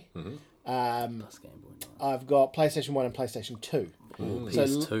Game Boy. Plus Game Boy. Nice. I've got PlayStation 1 and PlayStation 2.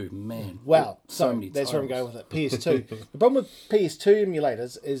 PS2, man. Well, so many that's where I'm going titles. with it. PS2. The problem with PS2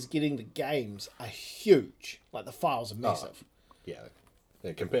 emulators is getting the games are huge. Like the files are massive. Yeah.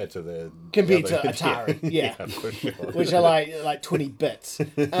 Compared to Compared to Atari, yeah. For sure. Which are like 20 bits.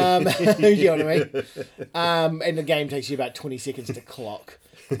 You know what I mean? And the game takes you about 20 seconds to clock.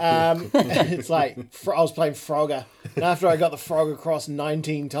 It's like, I was playing Frogger, and after I got the Frog across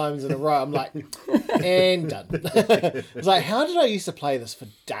 19 times in a row, I'm like, and done. It's like, how did I used to play this for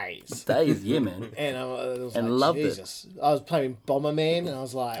days? Days, yeah, man. And I was And like, loved it. Jesus. I was playing Bomberman, and I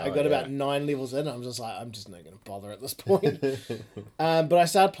was like, I got yeah. about 9 levels in, and I'm just like, I'm just not going to bother at this point. But I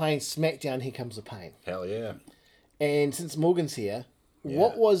started playing SmackDown, Here Comes the Pain. Hell yeah. And since Morgan's here,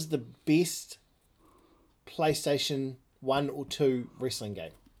 what was the best PlayStation 1 or 2 wrestling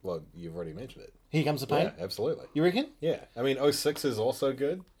game? Well, you've already mentioned it. Here Comes the Pain? Yeah, absolutely. You reckon? Yeah. I mean, 06 is also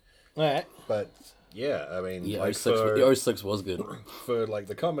good, All right. but yeah, I mean, Yeah, like 06, for, the 06 was good. for like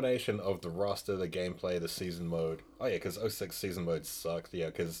the combination of the roster, the gameplay, the season mode. Oh yeah, because 06 season mode sucked. Yeah,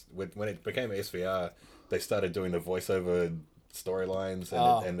 because when it became SVR, they started doing the voiceover storylines,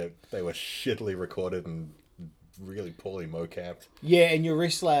 and they were shittily recorded and really poorly mocapped. Yeah, and your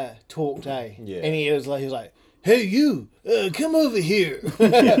wrestler talked, eh? Yeah. And he was like, hey you, come over here.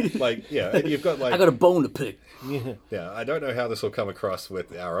 Like, yeah, and you've got like, I got a bone to pick. yeah, I don't know how this will come across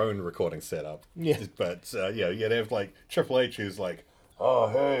with our own recording setup. Yeah. But yeah, you'd have like Triple H who's like, oh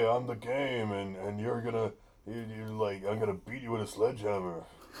hey, I'm the game, and you're gonna, you're like, I'm gonna beat you with a sledgehammer.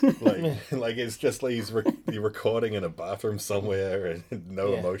 like it's just like he's recording in a bathroom somewhere and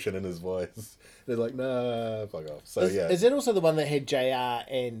no emotion in his voice. They're like, nah, fuck off. So yeah, Is that also the one that had JR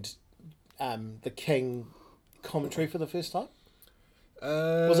and the King commentary for the first time?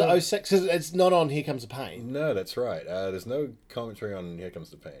 Was it 06? 'Cause it's not on Here Comes the Pain. No, that's right. There's no commentary on Here Comes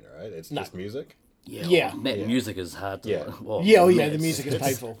the Pain, right? It's just music. Yeah. That music is hard to... Yeah. Well, Yeah, man, the music is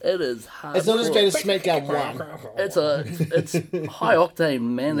painful. It is hard. It's not as bad as SmackDown 1. It's high octane,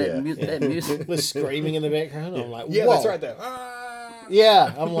 man. That music. With screaming in the background. I'm like, Yeah, whoa. that's right there. Ah!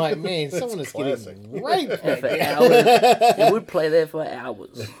 Yeah, I'm like, man, someone is classic. getting raped. For hours. It would play that for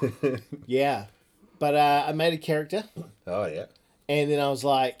hours. Yeah. But I made a character, Oh yeah. and then I was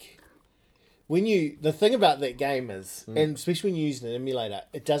like, the thing about that game is, and especially when you use an emulator,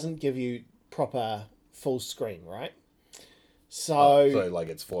 it doesn't give you proper full screen, right? So like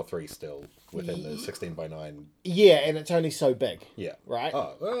it's 4:3 still within the 16:9. yeah, and it's only so big. Yeah. Right?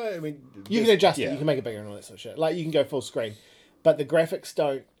 Oh, well, I mean, You can adjust yeah. it, you can make it bigger and all that sort of shit. Like, you can go full screen. But the graphics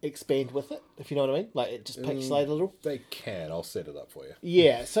don't expand with it, if you know what I mean. Like, it just pixelates a little. They can. I'll set it up for you.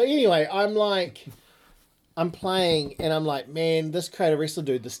 Yeah, so anyway, I'm playing, and I'm like, man, this creative wrestler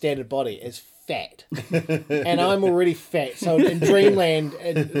dude, the standard body, is fat. And I'm already fat. So in Dreamland,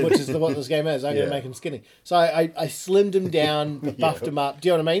 which is what this game is, I'm going to make him skinny. So I slimmed him down, buffed him up. Do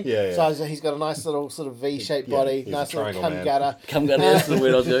you know what I mean? Yeah. So he's got a nice little sort of V-shaped body, he's a nice little triangle cum man. gutter. Come got that's the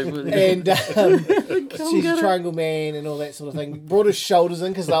word I was going with. And she's a triangle man and all that sort of thing. Brought his shoulders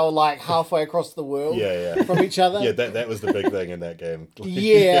in because they were like halfway across the world from each other. Yeah, that was the big thing in that game.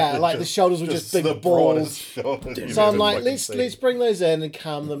 Yeah, like the shoulders were just big the balls. broadest shoulders you've So I'm ever like, fucking let's seen. bring those in and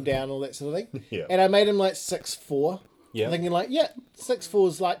calm them down, all that sort of thing. Yeah. And I made him like 6'4". Yeah. Thinking like, 6'4"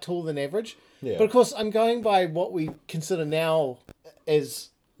 is like taller than average. Yeah. But of course, I'm going by what we consider now as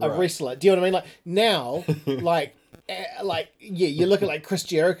a Right. wrestler. Do you know what I mean? Like now, you look at like Chris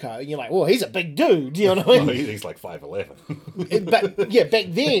Jericho and you're like, well, he's a big dude. Do you know what I Oh, mean? he's like 5'11". But yeah, back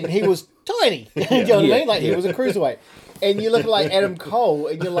then he was tiny. Do you know what I mean? Like he was a cruiserweight. And you look at like Adam Cole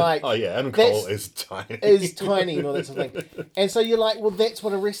and you're like, Oh yeah, Adam That's- Cole is tiny. is tiny and all that sort of thing. And so you're like, well, that's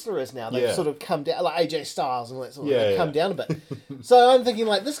what a wrestler is now. They've Yeah. sort of come down, like AJ Styles and all that sort of Yeah, thing. They've come down a bit. So I'm thinking,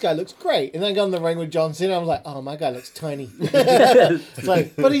 like, this guy looks great. And then I go in the ring with John Cena. I was like, oh, my guy looks tiny. It's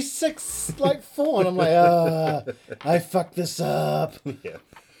like, but he's 4. And I'm like, I fucked this up. Yeah.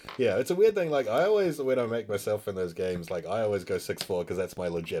 Yeah, it's a weird thing. Like, I always, when I make myself in those games, like, I always go 6'4" because that's my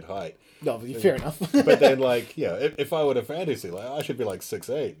legit height. No, fair enough. But then, like, yeah, if I were to fantasy, like, I should be like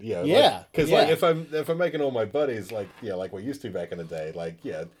 6'8". Yeah. Yeah, Because, yeah. like, if I'm making all my buddies, like, yeah, like we used to back in the day, like,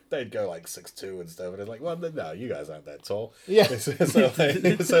 yeah, they'd go like 6'2" and stuff. And it's like, well, no, you guys aren't that tall. Yeah.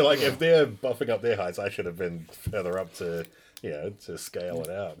 so, like, if they're buffing up their heights, I should have been further up to, to scale it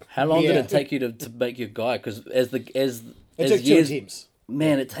out. How long did Yeah. it take you to make your guy? Because as It years, took 2 attempts.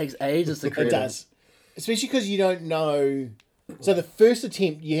 man, it takes ages to create. It does. Especially because you don't know. So the first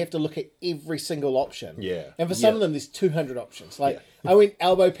attempt, you have to look at every single option. Yeah. And for some Yeah. of them, there's 200 options. Like, Yeah. I went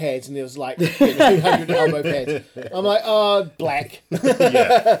elbow pads, and there was like 200 elbow pads. I'm like, oh, black.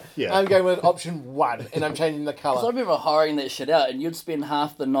 Yeah. Yeah. I'm going with option 1, and I'm changing the So I colour. remember hiring that shit out, and you'd spend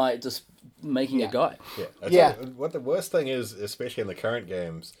half the night just making a guy. Yeah. Yeah. What the worst thing is, especially in the current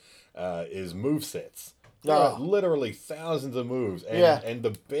games, is move sets. There Oh. are literally thousands of moves, and, Yeah. and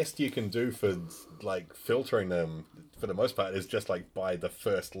the best you can do for like filtering them, for the most part, is just like by the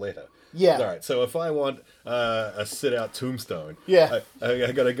first letter. Yeah. All right. So if I want a sit-out tombstone, Yeah.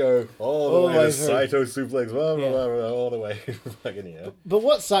 I gotta go all the way to Saito suplex, blah, blah, blah, blah, all the way. Fucking yeah. But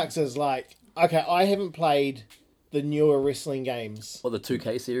what sucks is, like, okay, I haven't played the newer wrestling games. Or the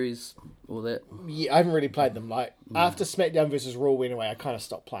 2K series, all that. Yeah, I haven't really played them. Like, after SmackDown versus Raw went away, I kind of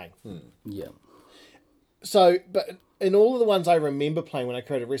stopped playing. Yeah. So, but in all of the ones I remember playing when I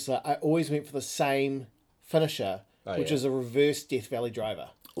created wrestler, I always went for the same finisher, which yeah. is a reverse Death Valley driver.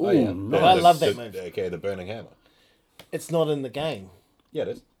 Ooh, Oh, yeah. nice. I love that move. Okay, the burning hammer. It's not in the game. Yeah, it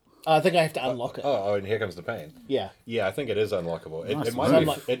is. I think I have to unlock it. Oh, and here comes the pain. Yeah. Yeah, I think it is unlockable. Nice It might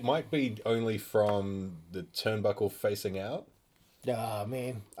move. be. It might be only from the turnbuckle facing out. Oh,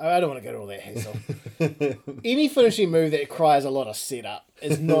 man. I don't want to go to all that hassle. Any finishing move that requires a lot of setup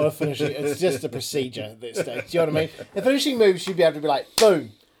is not a finishing. It's just a procedure at that stage. Do you know what I mean? The finishing move should be able to be like,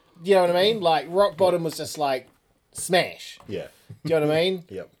 boom. Do you know what I mean? Like, rock bottom was just like, smash. Yeah. Do you know what I mean?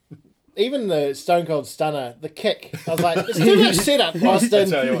 Yep. even the Stone Cold Stunner, the kick. I was like, it's too much setup, I Austin.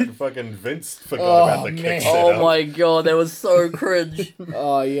 tell you what, fucking Vince forgot about the man. kick Oh setup. my god, that was so cringe.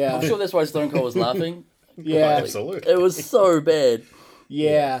 Oh yeah, I'm sure that's why Stone Cold was laughing. yeah, Absolutely. It was so bad.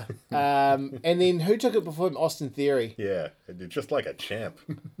 yeah. And then who took it before him? Austin Theory. Yeah, just like a champ.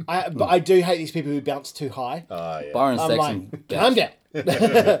 But I do hate these people who bounce too high. Yeah. Byron I'm Saxon. like, calm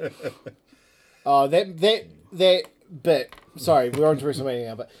down. Oh, that bit. Sorry, we're on to WrestleMania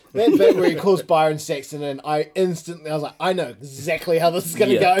now, but that bit where he calls Byron Saxton, and I was like, I know exactly how this is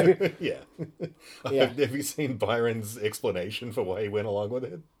gonna Yeah. go. Yeah. Yeah. Have you seen Byron's explanation for why he went along with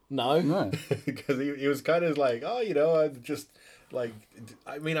it? No. No. Because he was kind of like, oh, I just like,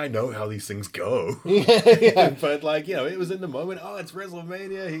 I mean, I know how these things go. Yeah. But like, it was in the moment. Oh, it's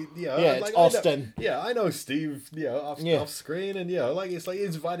WrestleMania. Yeah, it's like, Austin. I know Steve. Off Yeah. screen, and it's like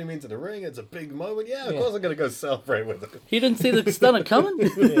he's inviting me into the ring. It's a big moment. Yeah, of Yeah. course I'm gonna go celebrate with him. He didn't see the stunner coming?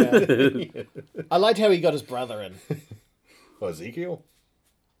 Yeah. I liked how he got his brother in. Oh, Ezekiel.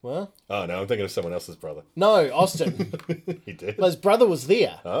 Well, Oh no, I'm thinking of someone else's brother. no, Austin. He did. His brother was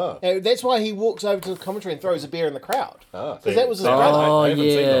there. Oh. And that's why he walks over to the commentary and throws a beer in the crowd. Oh, Because that was his I brother. haven't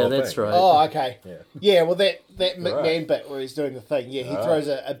seen the yeah, whole that's thing. right. Oh, okay. Yeah. Yeah, well, that McMahon Right. bit where he's doing the thing, yeah, he throws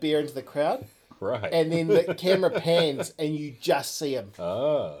a beer into the crowd, Right. and then the camera pans, and you just see him.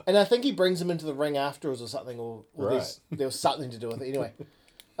 Oh. And I think he brings him into the ring afterwards or something, or Right. there was something to do with it. Anyway,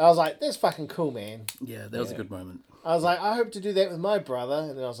 I was like, that's fucking cool, man. Yeah, that was a good moment. I was like, I hope to do that with my brother.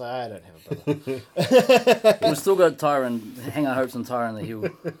 And then I was like, I don't have a brother. We've still got Tyron, hang our hopes on Tyron that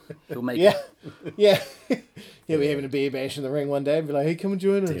he'll make Yeah. it. Yeah. He'll be having a beer bash in the ring one day and be like, hey, come and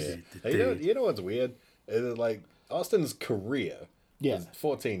join us. Yeah. Hey, you know what's weird? Is like Austin's career Yeah. was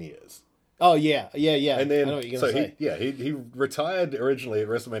 14 years. Oh, yeah. Yeah, yeah. And then, I know what you're going to say. he retired originally at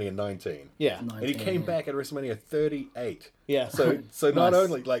WrestleMania 19. Yeah. And he came back at WrestleMania 38. Yeah. So not Nice.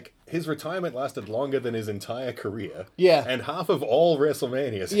 only, like, his retirement lasted longer than his entire career. Yeah. And half of all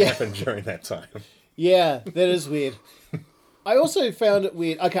WrestleManias Yeah. happened during that time. Yeah, that is weird. I also found it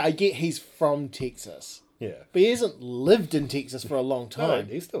weird. Okay, I get he's from Texas, Yeah. but he hasn't lived in Texas for a long No, time.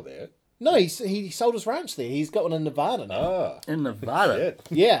 he's still there. No, he sold his ranch there. He's got one in Nevada now. Ah. In Nevada. Shit.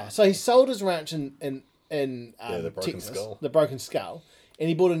 Yeah, so he sold his ranch in the Broken Texas, Skull. the Broken Skull, and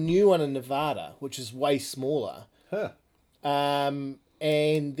he bought a new one in Nevada, which is way smaller. Huh.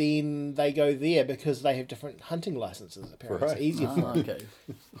 And then they go there because they have different hunting licenses. Apparently, Right. it's easier for Oh, them.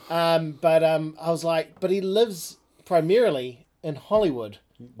 okay. But I was like, but he lives primarily in Hollywood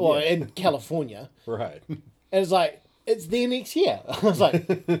or in California, Right. and it's like it's there next year. I was like,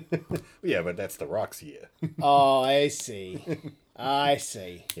 Yeah, but that's The Rock's year. oh, I see, I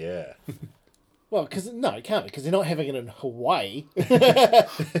see. Yeah. Well, because no, it can't be because they're not having it in Hawaii.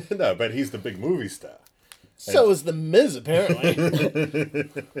 No, but he's the big movie star. So is the Miz apparently.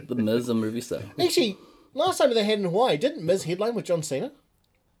 The Miz, a movie star. Actually, last time they had in Hawaii, didn't Miz headline with John Cena?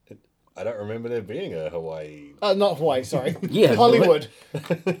 I don't remember there being a Hawaii. Not Hawaii, sorry. Yeah, Hollywood.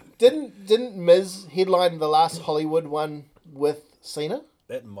 Didn't Miz headline the last Hollywood one with Cena?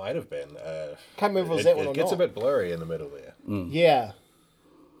 That might have been. Can't remember if it was that one or It gets not. a bit blurry in the middle there. Yeah,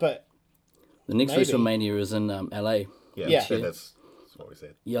 but The next Maybe. WrestleMania is in LA. Yeah. That's what we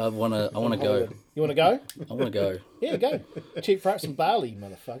said. Yeah, I wanna go. Hollywood. You want to go? I wanna go. Yeah, go. Cheap fry up some barley,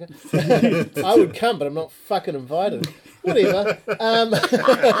 motherfucker. I would come, but I'm not fucking invited. Whatever.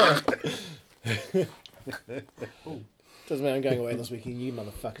 Doesn't matter. I'm going away this weekend. You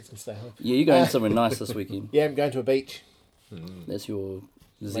motherfuckers can stay home. Yeah, you're going somewhere nice this weekend. Yeah, I'm going to a beach. That's your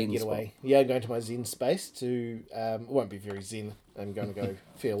Might zen get spot. away. Yeah, I'm going to my zen space to. It won't be very zen. I'm going to go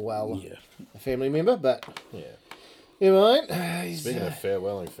farewell Yeah. a family member, but Yeah. never mind. He's, Speaking of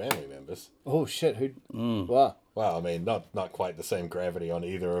farewelling family members. oh shit! Who? Wow. Well, I mean, not quite the same gravity on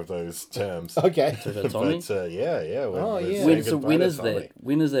either of those terms. Okay. So that Tommy? But yeah. Oh, yeah. saying So goodbye when to is Tommy. that?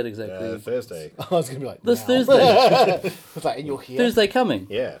 When is that exactly? Thursday. I was gonna be like This now. Thursday. It's like, and you're here. Thursday coming.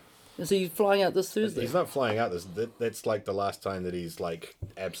 Yeah. Is he flying out this Thursday? He's not flying out. That's like the last time that he's like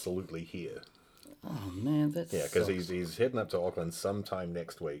absolutely here. Oh man, that's Yeah, because he's heading up to Auckland sometime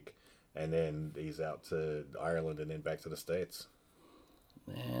next week, and then he's out to Ireland and then back to the States.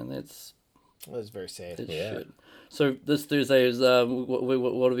 man, that's That's very sad. Yeah. shit. So this Thursday is what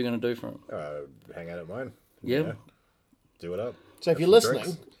are we gonna do for him? Hang out at mine. Yeah. Do it up. So if Have you're some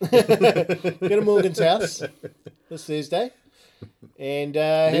listening, drinks. go to Morgan's house this Thursday and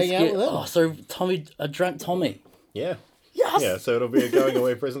hang out with him. Oh, so Tommy, a drunk Tommy. Yeah. Yes. Yeah, so it'll be a going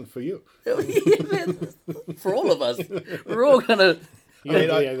away present for you. For all of us, we're all gonna. You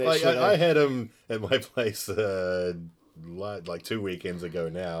gotta I, video that like, shit, I eh? had him at my place like 2 weekends ago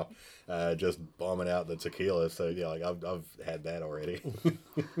now, just bombing out the tequila. So yeah, like I've had that already.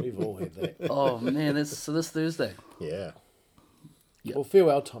 We've all had that. Oh man, this Thursday. Yeah. Yep. Well,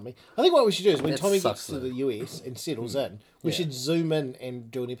 farewell, Tommy. I think what we should do is when That Tommy sucks, gets to though. the US and settles in, we Yeah. should zoom in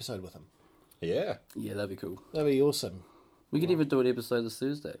and do an episode with him. Yeah. Yeah, that'd be cool. That'd be awesome. We could even do an episode this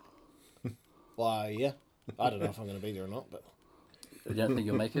Thursday. Why, yeah. I don't know if I'm going to be there or not, but... You don't think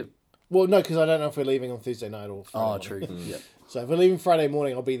you'll make it? Well, no, because I don't know if we're leaving on Thursday night or Friday Oh, morning. true. Yeah. So if we're leaving Friday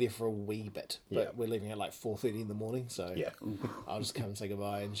morning, I'll be there for a wee bit. But Yeah. we're leaving at like 4:30 in the morning, so Yeah. I'll just come and say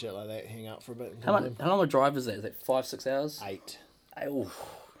goodbye and shit like that, hang out for a bit. And How come much? home. How long a drive is that? Is that 5-6 hours? 8. Oh,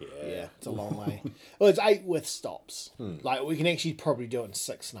 Yeah, it's a long way. Well, it's 8 with stops. Like, we can actually probably do it in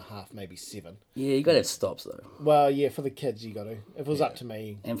 6.5, maybe 7. yeah. You got to have stops though, Well, yeah, for the kids, you got to. If it was up to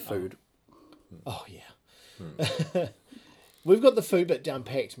me... and food. Oh, yeah. We've got the food bit down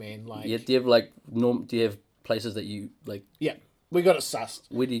packed, man. Like, Yeah. Do you have like Do you have places that you like? yeah, we got it sussed.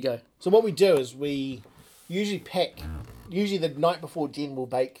 Where do you go? So what we do is we usually pack... Usually the night before, Jen will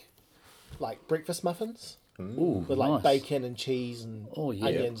bake, like, breakfast muffins. Ooh, With, like, nice. bacon and cheese and Oh, yeah.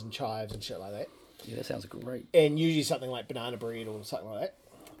 onions and chives and shit like that. Yeah, that sounds great. And usually something like banana bread or something like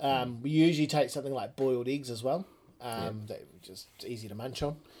that. We usually take something like boiled eggs as well. That just easy to munch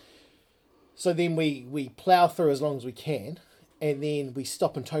on. So then we plough through as long as we can, and then we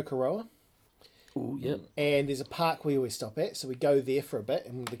stop in Tokoroa, Ooh, yep. and there's a park we always stop at, so we go there for a bit,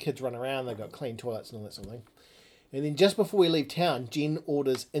 and the kids run around, they've got clean toilets and all that sort of thing. And then just before we leave town, Jen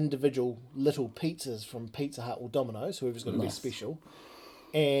orders individual little pizzas from Pizza Hut or Domino's, whoever's going to be Nice. special.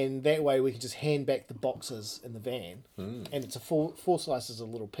 And that way we can just hand back the boxes in the van. And it's a four slices of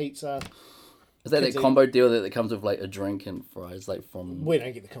little pizza. Is that Kids that eat- combo deal that comes with like a drink and fries, like from? We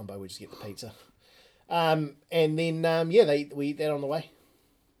don't get the combo, we just get the pizza. And then, we eat that on the way.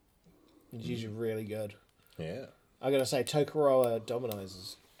 It's usually really good. Yeah. I gotta say, Tokoroa Domino's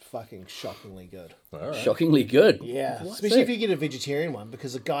is fucking shockingly good. All right. Shockingly good. Yeah, What's especially if that? you get a vegetarian one,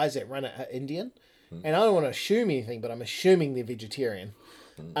 because the guys that run it are Indian, and I don't want to assume anything, but I'm assuming they're vegetarian.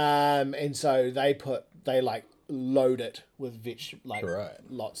 And so they like load it with Right.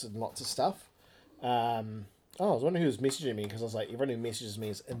 lots and lots of stuff. I was wondering who was messaging me, because I was like, everyone who messages me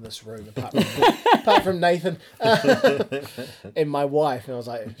is in this room apart from Nathan and my wife, and I was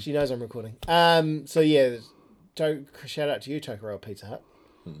like, she knows I'm recording. So yeah, shout out to you, Tokoroa Pizza Hut.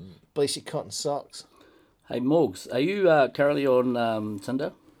 Bless your cotton socks. Hey Morgs, are you currently on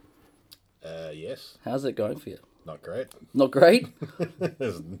Tinder? Yes. How's it going for you? Not great. Not great.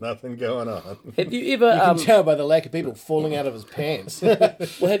 There's nothing going on. Have you ever You can tell by the lack of people falling out of his pants.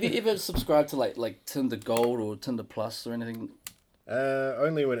 well have you ever subscribed to like Tinder Gold or Tinder Plus or anything?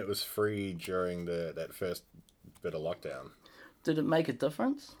 Only when it was free during that first bit of lockdown. Did it make a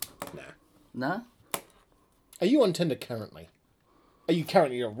difference? Nah. Nah. Are you on Tinder currently? Are you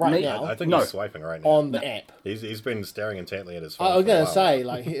currently right Me? now I think No. he's swiping right now. on the app? He's been staring intently at his phone. I was for a going to while. say,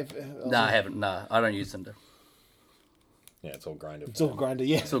 like, if, Nah, I haven't. Nah, I don't use Tinder. Yeah, it's all grinded. it's all grinder,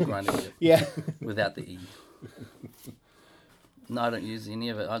 yeah. Still grinding it Yeah. without the E. No, I don't use any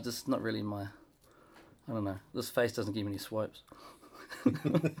of it. I just not really my. I don't know. This face doesn't give me any swipes.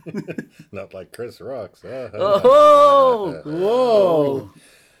 Not like Chris Rock's. Oh! Whoa.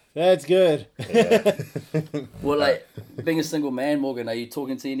 That's good. Well, like being a single man, Morgan, are you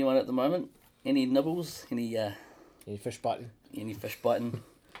talking to anyone at the moment? Any nibbles? Any fish biting? any fish biting?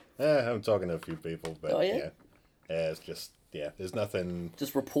 I'm talking to a few people, but Oh, yeah? yeah, it's just there's nothing.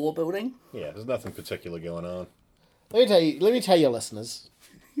 Just rapport building? Yeah, there's nothing particular going on. Let me tell you, listeners.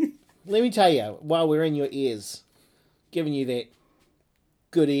 Let me tell you, while we're in your ears, giving you that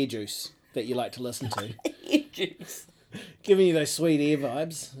good ear juice that you like to listen to. Juice. Giving you those sweet ear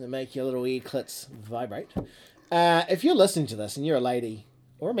vibes that make your little ear clits vibrate. If you're listening to this and you're a lady,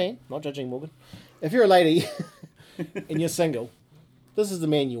 or a man, not judging Morgan, if you're a lady and you're single, this is the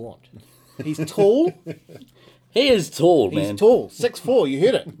man you want. He's tall. He is tall, He's man. tall. 6'4", you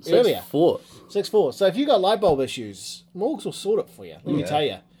heard it earlier. 6'4". 6'4". So if you got light bulb issues, Morgs will sort it for you. Let me tell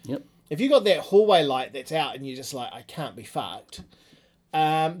you. Yep. If you got that hallway light that's out and you're just like, I can't be fucked,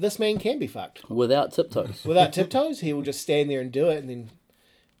 this man can be fucked. Without tiptoes. Without tiptoes, he will just stand there and do it, and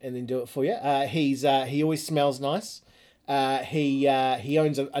then do it for you. He always smells nice. He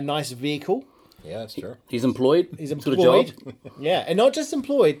owns a nice vehicle. Yeah, that's true. He's employed. He's got a employed. job Yeah, and not just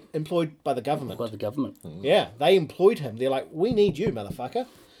employed by the government. by the government. Yeah, they employed him. They're like, we need you, motherfucker.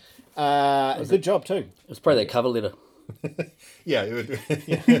 Good job too. It's probably that cover letter. Yeah, it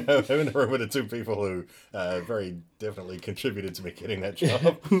would. I'm in a room with the two people who very definitely contributed to me getting that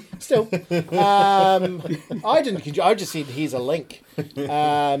job. Still, I didn't. I just said here's a link.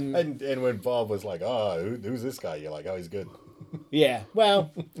 And when Bob was like, "Oh, who's this guy?" You're like, "Oh, he's good." Yeah.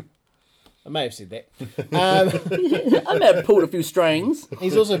 Well, I may have said that. I may have pulled a few strings.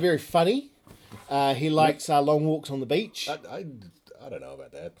 He's also very funny. He likes long walks on the beach. I don't know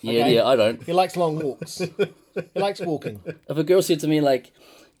about that. Yeah, Okay. yeah, I don't. He likes long walks. He likes walking. If a girl said to me, like,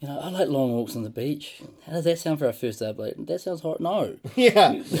 you know, I like long walks on the beach. How does that sound for our first date? Like, that sounds hot. No.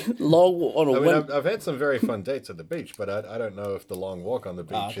 Yeah. Long walk on a I mean, wind. I've had some very fun dates at the beach, but I don't know if the long walk on the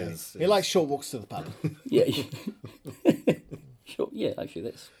beach Okay. is. He likes short walks to the pub. Yeah. Sure. Yeah, actually,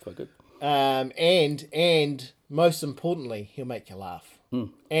 that's quite good. And most importantly, he'll make you laugh.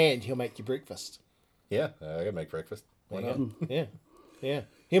 And he'll make you breakfast. Yeah, I can make breakfast. Why not? Yeah. Yeah.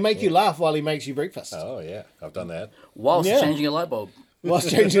 He'll make you laugh while he makes you breakfast. Oh yeah, I've done that. Whilst Yeah. changing a light bulb. Whilst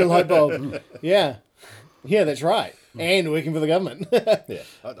changing a light bulb. Yeah. Yeah, that's right. And working for the government. Yeah.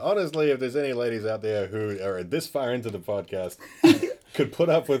 Honestly, if there's any ladies out there who are this far into the podcast, could put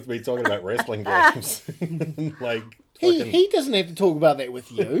up with me talking about wrestling games, like he doesn't have to talk about that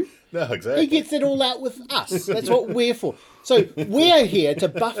with you. no, exactly. He gets it all out with us. That's what we're for. So we're here to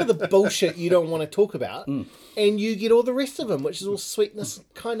buffer the bullshit you don't want to talk about, and you get all the rest of them, which is all sweetness,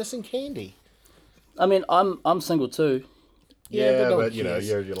 kindness, and candy. I mean, I'm single too. Yeah, no one but you know, cares.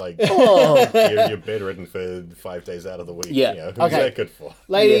 you're like Oh, you're bedridden for 5 days out of the week. Yeah. You know, who's Okay. that good for?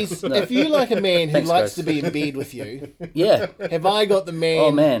 Ladies, Yeah, no. if you like a man who Thanks, likes guys. to be in bed with you, yeah. have I got the man,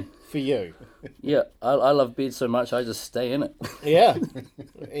 Oh, man. for you? Yeah, I love bed so much, I just stay in it. Yeah,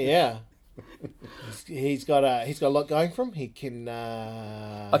 yeah. He's got a lot going for him. He can.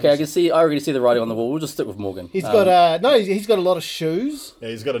 Okay, I already see the writing on the wall. We'll just stick with Morgan. He's got he's got a lot of shoes. Yeah,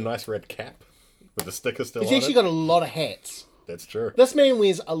 he's got a nice red cap with the sticker still He's on actually it. got a lot of hats. That's true. This man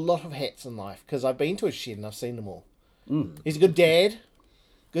wears a lot of hats in life because I've been to his shed and I've seen them all. He's a good dad.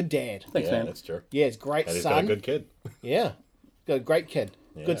 Good dad. Thanks, Yeah, man. that's true. Yeah, he's a great And he's got a son. good kid. Yeah, got a great kid.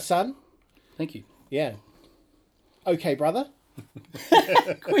 Yeah. Good son. Thank you. Yeah. Okay, brother.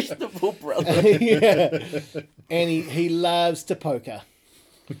 Questionable, brother. Yeah. And he loves to poker.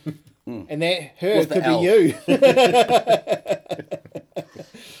 And that her With the could L. be you.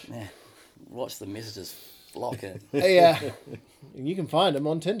 Watch the messages flock in. Yeah. And you can find him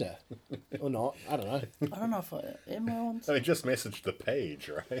on Tinder. Or not. I don't know. I don't know if I am I on. So he just messaged the page,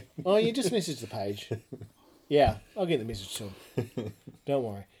 right? Oh, you just message the page. Yeah, I'll get the message to him. Don't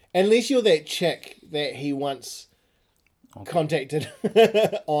worry. Unless you're that chick that he once contacted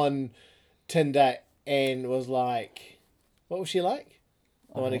on Tinder and was like, what was she like?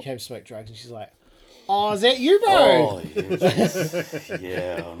 The one who came to smoke drugs, and she's like, oh, is that you, bro? Oh, yes.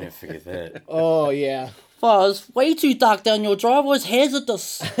 Yeah, I'll never forget that. Oh, yeah. Fuzz, way too dark down your driveway's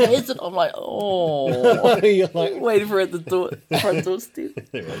hazardous. I'm like, oh. You're like, Waiting for it at the front doorstep.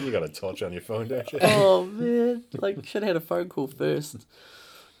 Yeah, you got a torch on your phone, don't you? Oh, man. Like, should have had a phone call first.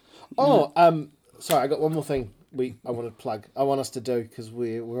 oh, sorry, I got one more thing I want to plug. I want us to do because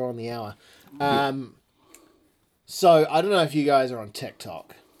we're on the hour. So I don't know if you guys are on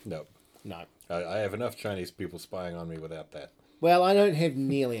TikTok. No. No. I have enough Chinese people spying on me without that. Well, I don't have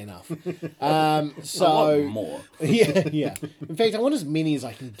nearly enough. So I want more. yeah, yeah. In fact, I want as many as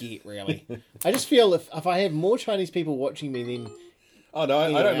I can get. Really, I just feel if I have more Chinese people watching me, then Oh, no, I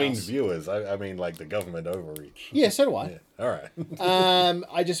Anyone don't mean else? viewers. I mean, like, the government overreach. yeah, so do I. Yeah. All right.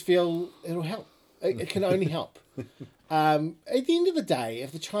 I just feel it'll help. It can only help. At the end of the day,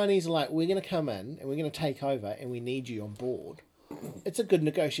 if the Chinese are like, we're going to come in and we're going to take over and we need you on board, it's a good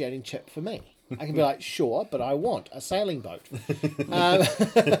negotiating chip for me. I can be like, sure, but I want a sailing boat.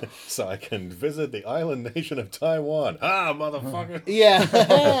 So I can visit the island nation of Taiwan. Ah, motherfucker. Yeah.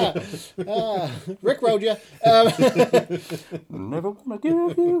 Rick rolled you. Never wanna give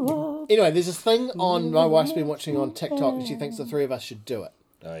you up. Anyway, there's this thing on my wife's been watching on TikTok and she thinks the three of us should do it.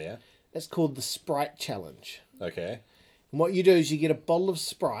 Oh, yeah? It's called the Sprite Challenge. Okay. And what you do is you get a bottle of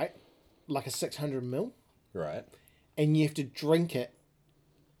Sprite, like a 600ml, Right. and you have to drink it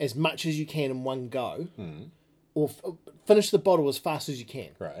as much as you can in one go, or finish the bottle as fast as you can.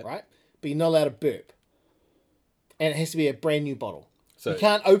 Right. Right. But you're not allowed to burp, and it has to be a brand new bottle. So You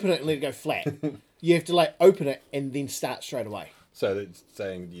can't open it and let it go flat. You have to like open it and then start straight away So it's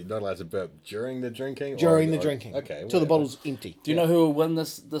saying you're not allowed to burp during the drinking? during the drinking. Okay. Till the whatever. bottle's empty. Do you know who would win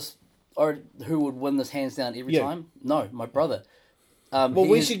this, or who would win this hands down every You. time? No, my brother. Well,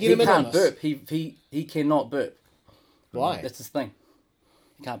 we should get him in on can't this. burp. He cannot burp. Why? That's his thing.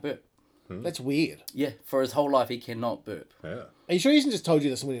 He can't burp. That's weird. Yeah, for his whole life he cannot burp. Yeah. Are you sure he hasn't just told you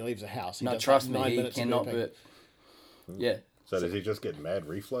this when he leaves the house? He No, does, trust like, 9 me, he minutes of cannot burping? burp. Yeah. So does he just get mad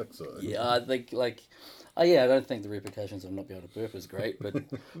reflux? Or? Yeah, I think I don't think the repercussions of not being able to burp is great, but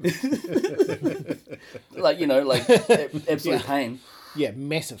absolute pain. Yeah,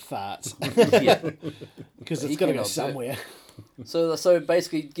 massive farts. Yeah. Because You it's got to cannot go burp. somewhere. So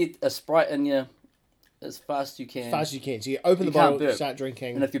basically, get a Sprite in you as fast as you can. As fast as you can. So you open the You can't bottle, burp. start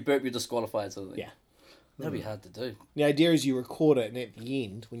drinking. And if you burp, you're disqualified. Sort of thing. Yeah. That'd be hard to do. The idea is you record it, and at the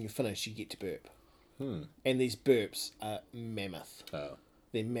end, when you finish, you get to burp. And these burps are mammoth. Oh.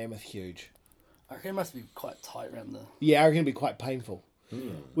 They're mammoth huge. I reckon it must be quite tight around the. Yeah, I reckon it'd be quite painful.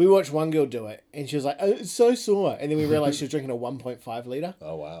 We watched one girl do it, and she was like, "Oh, it's so sore." And then we realised she was drinking a 1.5 litre.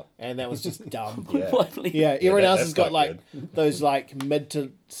 Oh, wow. And that was just dumb. Yeah. Yeah, everyone else that's has got not like those like mid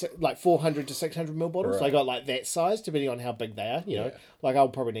to like 400 to 600 ml bottles. Right. They got like that size, depending on how big they are. You know, Yeah. like I'll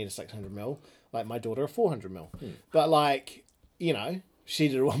probably need a 600 ml. Like my daughter a 400 ml. But like, you know, she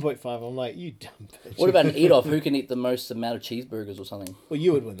did a 1.5. I'm like, you dumb bitch. What about an eat off? Who can eat the most amount of cheeseburgers or something? Well,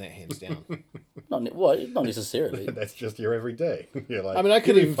 you would win that hands down. Not necessarily. That's just your everyday. You're like, I mean, I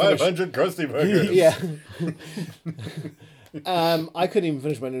could "Give me even finish- 500 Krusty Burgers. Yeah. I couldn't even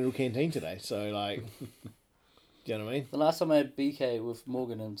finish my noodle canteen today. So like, do you know what I mean? The last time I had BK with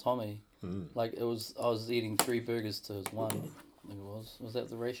Morgan and Tommy, I was eating 3 burgers to his 1. I think it was. Was that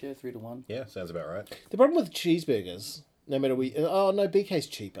the ratio? 3 to 1? Yeah, sounds about right. The problem with cheeseburgers, no matter BK's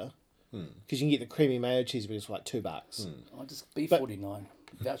cheaper because you can get the creamy mayo cheeseburgers for like $2. Oh, just B49.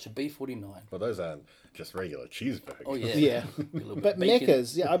 Voucher B49. Well, those aren't just regular cheeseburgers. Oh yeah. Yeah. A little But bacon.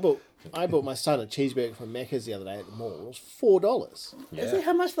 Macca's, yeah, I bought my son a cheeseburger from Macca's the other day at the mall. It was $4. Yeah. Is that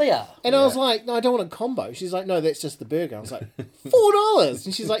how much they are? And I was like, no, I don't want a combo. She's like, no, that's just the burger. I was like, $4.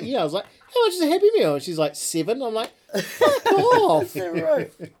 And she's like, yeah. I was like, how much is a Happy Meal? And she's like, $7. I'm like, fuck off. Is that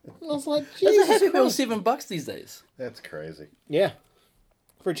right? And I was like, Is a Jesus Happy Meal Christ. $7 these days? That's crazy. Yeah.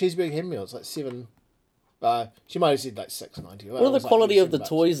 For a cheeseburger Happy Meal, it's like $7. She might have said like $6.90. What are the quality of the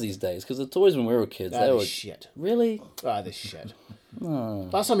toys these days? Because the toys when we were kids, they They're were shit. really They're shit.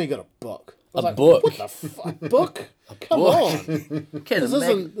 Last time you got a book. I was A like, book? What the fuck? Book? Come book. on. Can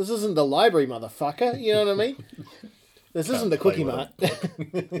This isn't the library, motherfucker. You know what I mean? This isn't the play Cookie with Mart.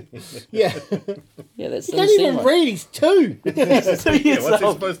 Yeah. Yeah, that's He can't even read. He's 2. Yeah, what's he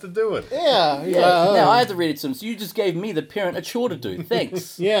supposed to do with it? Yeah. Now I had to read it to him, so you just gave me the parent a chore to do.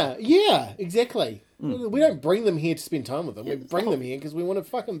 Thanks. Yeah, exactly. We don't bring them here to spend time with them. We bring them here because we want a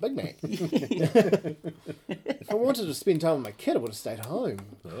fucking Big Mac. If I wanted to spend time with my kid, I would have stayed home.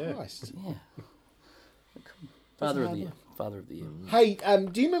 Yeah. Christ. Yeah. Father of the year. Father of the year. Hey,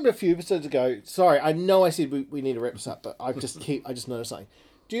 do you remember a few episodes ago? Sorry, I know I said we need to wrap this up, but I just noticed something.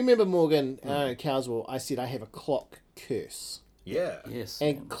 Do you remember Morgan Cowswell? I said I have a clock curse, Yeah. Yes.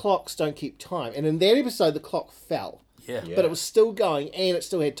 and clocks don't keep time. And in that episode, the clock fell, Yeah. Yeah. but it was still going, and it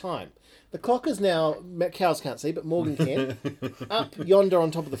still had time. The clock is now, cows can't see, but Morgan can, up yonder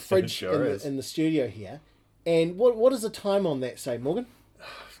on top of the fridge Sure is. in the studio here. And what does the time on that say, Morgan?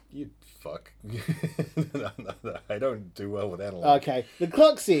 You fuck. No, I don't do well with analog. Okay, the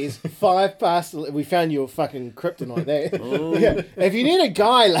clock says 5 past. We found your fucking kryptonite there. Yeah. If you need a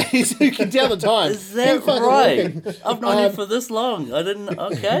guy, ladies, who can tell the time, Is that keep fucking right? looking. I've known him for this long. I didn't.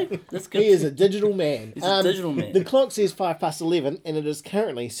 Okay, that's good. He is a digital man. He's a digital man. The clock says 5 past 11, and it is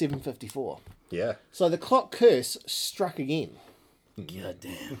currently 7:54. Yeah. So the clock curse struck again. God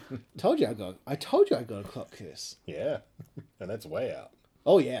damn. I told you I got a clock curse. Yeah. And that's way out.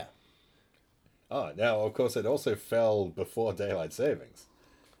 Oh yeah. Oh, now, of course, it also fell before daylight savings.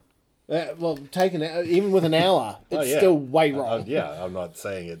 Well, taking it even with an hour, it's Oh, yeah. still way wrong. Yeah, I'm not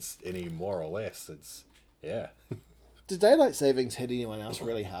saying it's any more or less. It's, yeah. Does daylight savings hit anyone else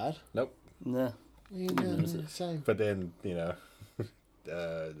really hard? Nope. Nah. Yeah, same. But then, I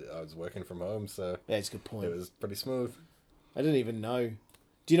was working from home, so That's a good point. it was pretty smooth. I didn't even know.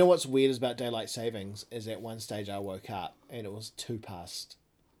 Do you know what's weird about daylight savings? Is at one stage I woke up and it was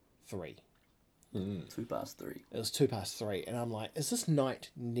 3:02. 2 past 3. It was 3:02, and I'm like, is this night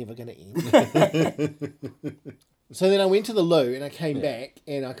never going to end? So then I went to the loo and I came back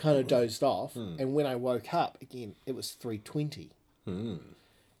and I kind of dozed off. And when I woke up again, it was 3:20.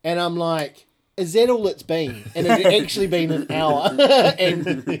 And I'm like, is that all it's been? And it had actually been an hour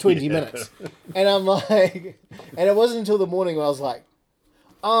and 20 minutes. And I'm like, and it wasn't until the morning where I was like,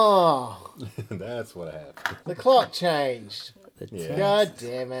 oh, That's what happened. the clock changed. Yeah. God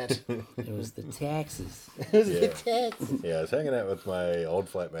damn it. It was the taxes. It was the Yeah. tax. Yeah, I was hanging out with my old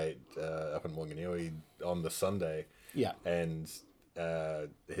flatmate up in Wanganui on the Sunday, Yeah. and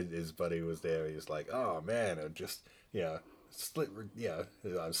his buddy was there. He was like, "Oh man, it just I'm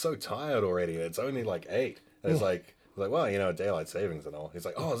so tired already. And it's only like 8." And it's like, Like, well, daylight savings and all. He's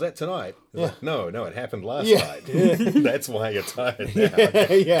like, oh, is that tonight? He's like, no, it happened last Yeah. night. That's why you're tired now.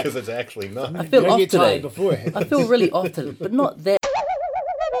 Yeah. Because it's actually not. I feel Don't off get today. tired before it. I feel really off today, but not that.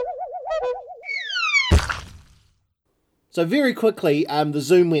 So very quickly, the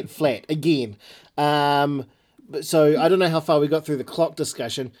Zoom went flat again. So I don't know how far we got through the clock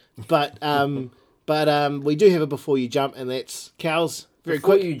discussion, but we do have a before you jump, and that's cows. Very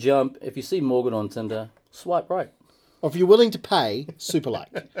Before quick. you jump, if you see Morgan on Tinder, swipe right. Or if you're willing to pay, super like.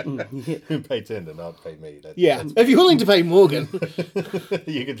 Pay Tinder, not pay me. Yeah, if you're willing to pay Morgan,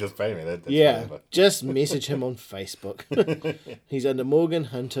 You could just pay me. That's yeah, whatever. just message him on Facebook. He's under Morgan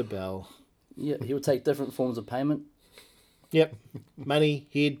Hunter Bell. Yeah, he will take different forms of payment. Yep, money,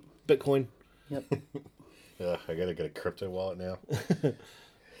 head, Bitcoin. Yep. I gotta get a crypto wallet now.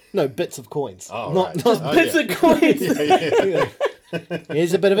 No, bits of coins. Oh, not, right. not Oh, Bits yeah. of coins.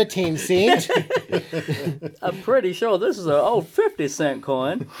 Here's a bit of a 10 cent. I'm pretty sure this is an old 50-cent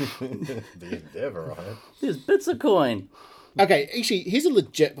coin. The Endeavor on it. There's bits of coin. Okay, actually, here's a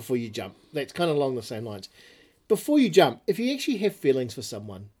legit before you jump. That's kind of along the same lines. Before you jump, if you actually have feelings for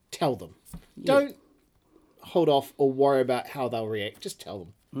someone, tell them. Don't hold off or worry about how they'll react. Just tell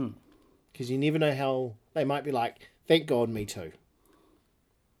them. Because you never know how they might be like, thank God, me too.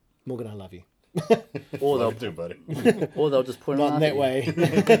 Morgan, I love you. Or Love they'll, you too, buddy. or they'll just point it Not out in that way.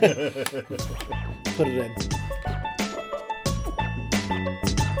 Put it in.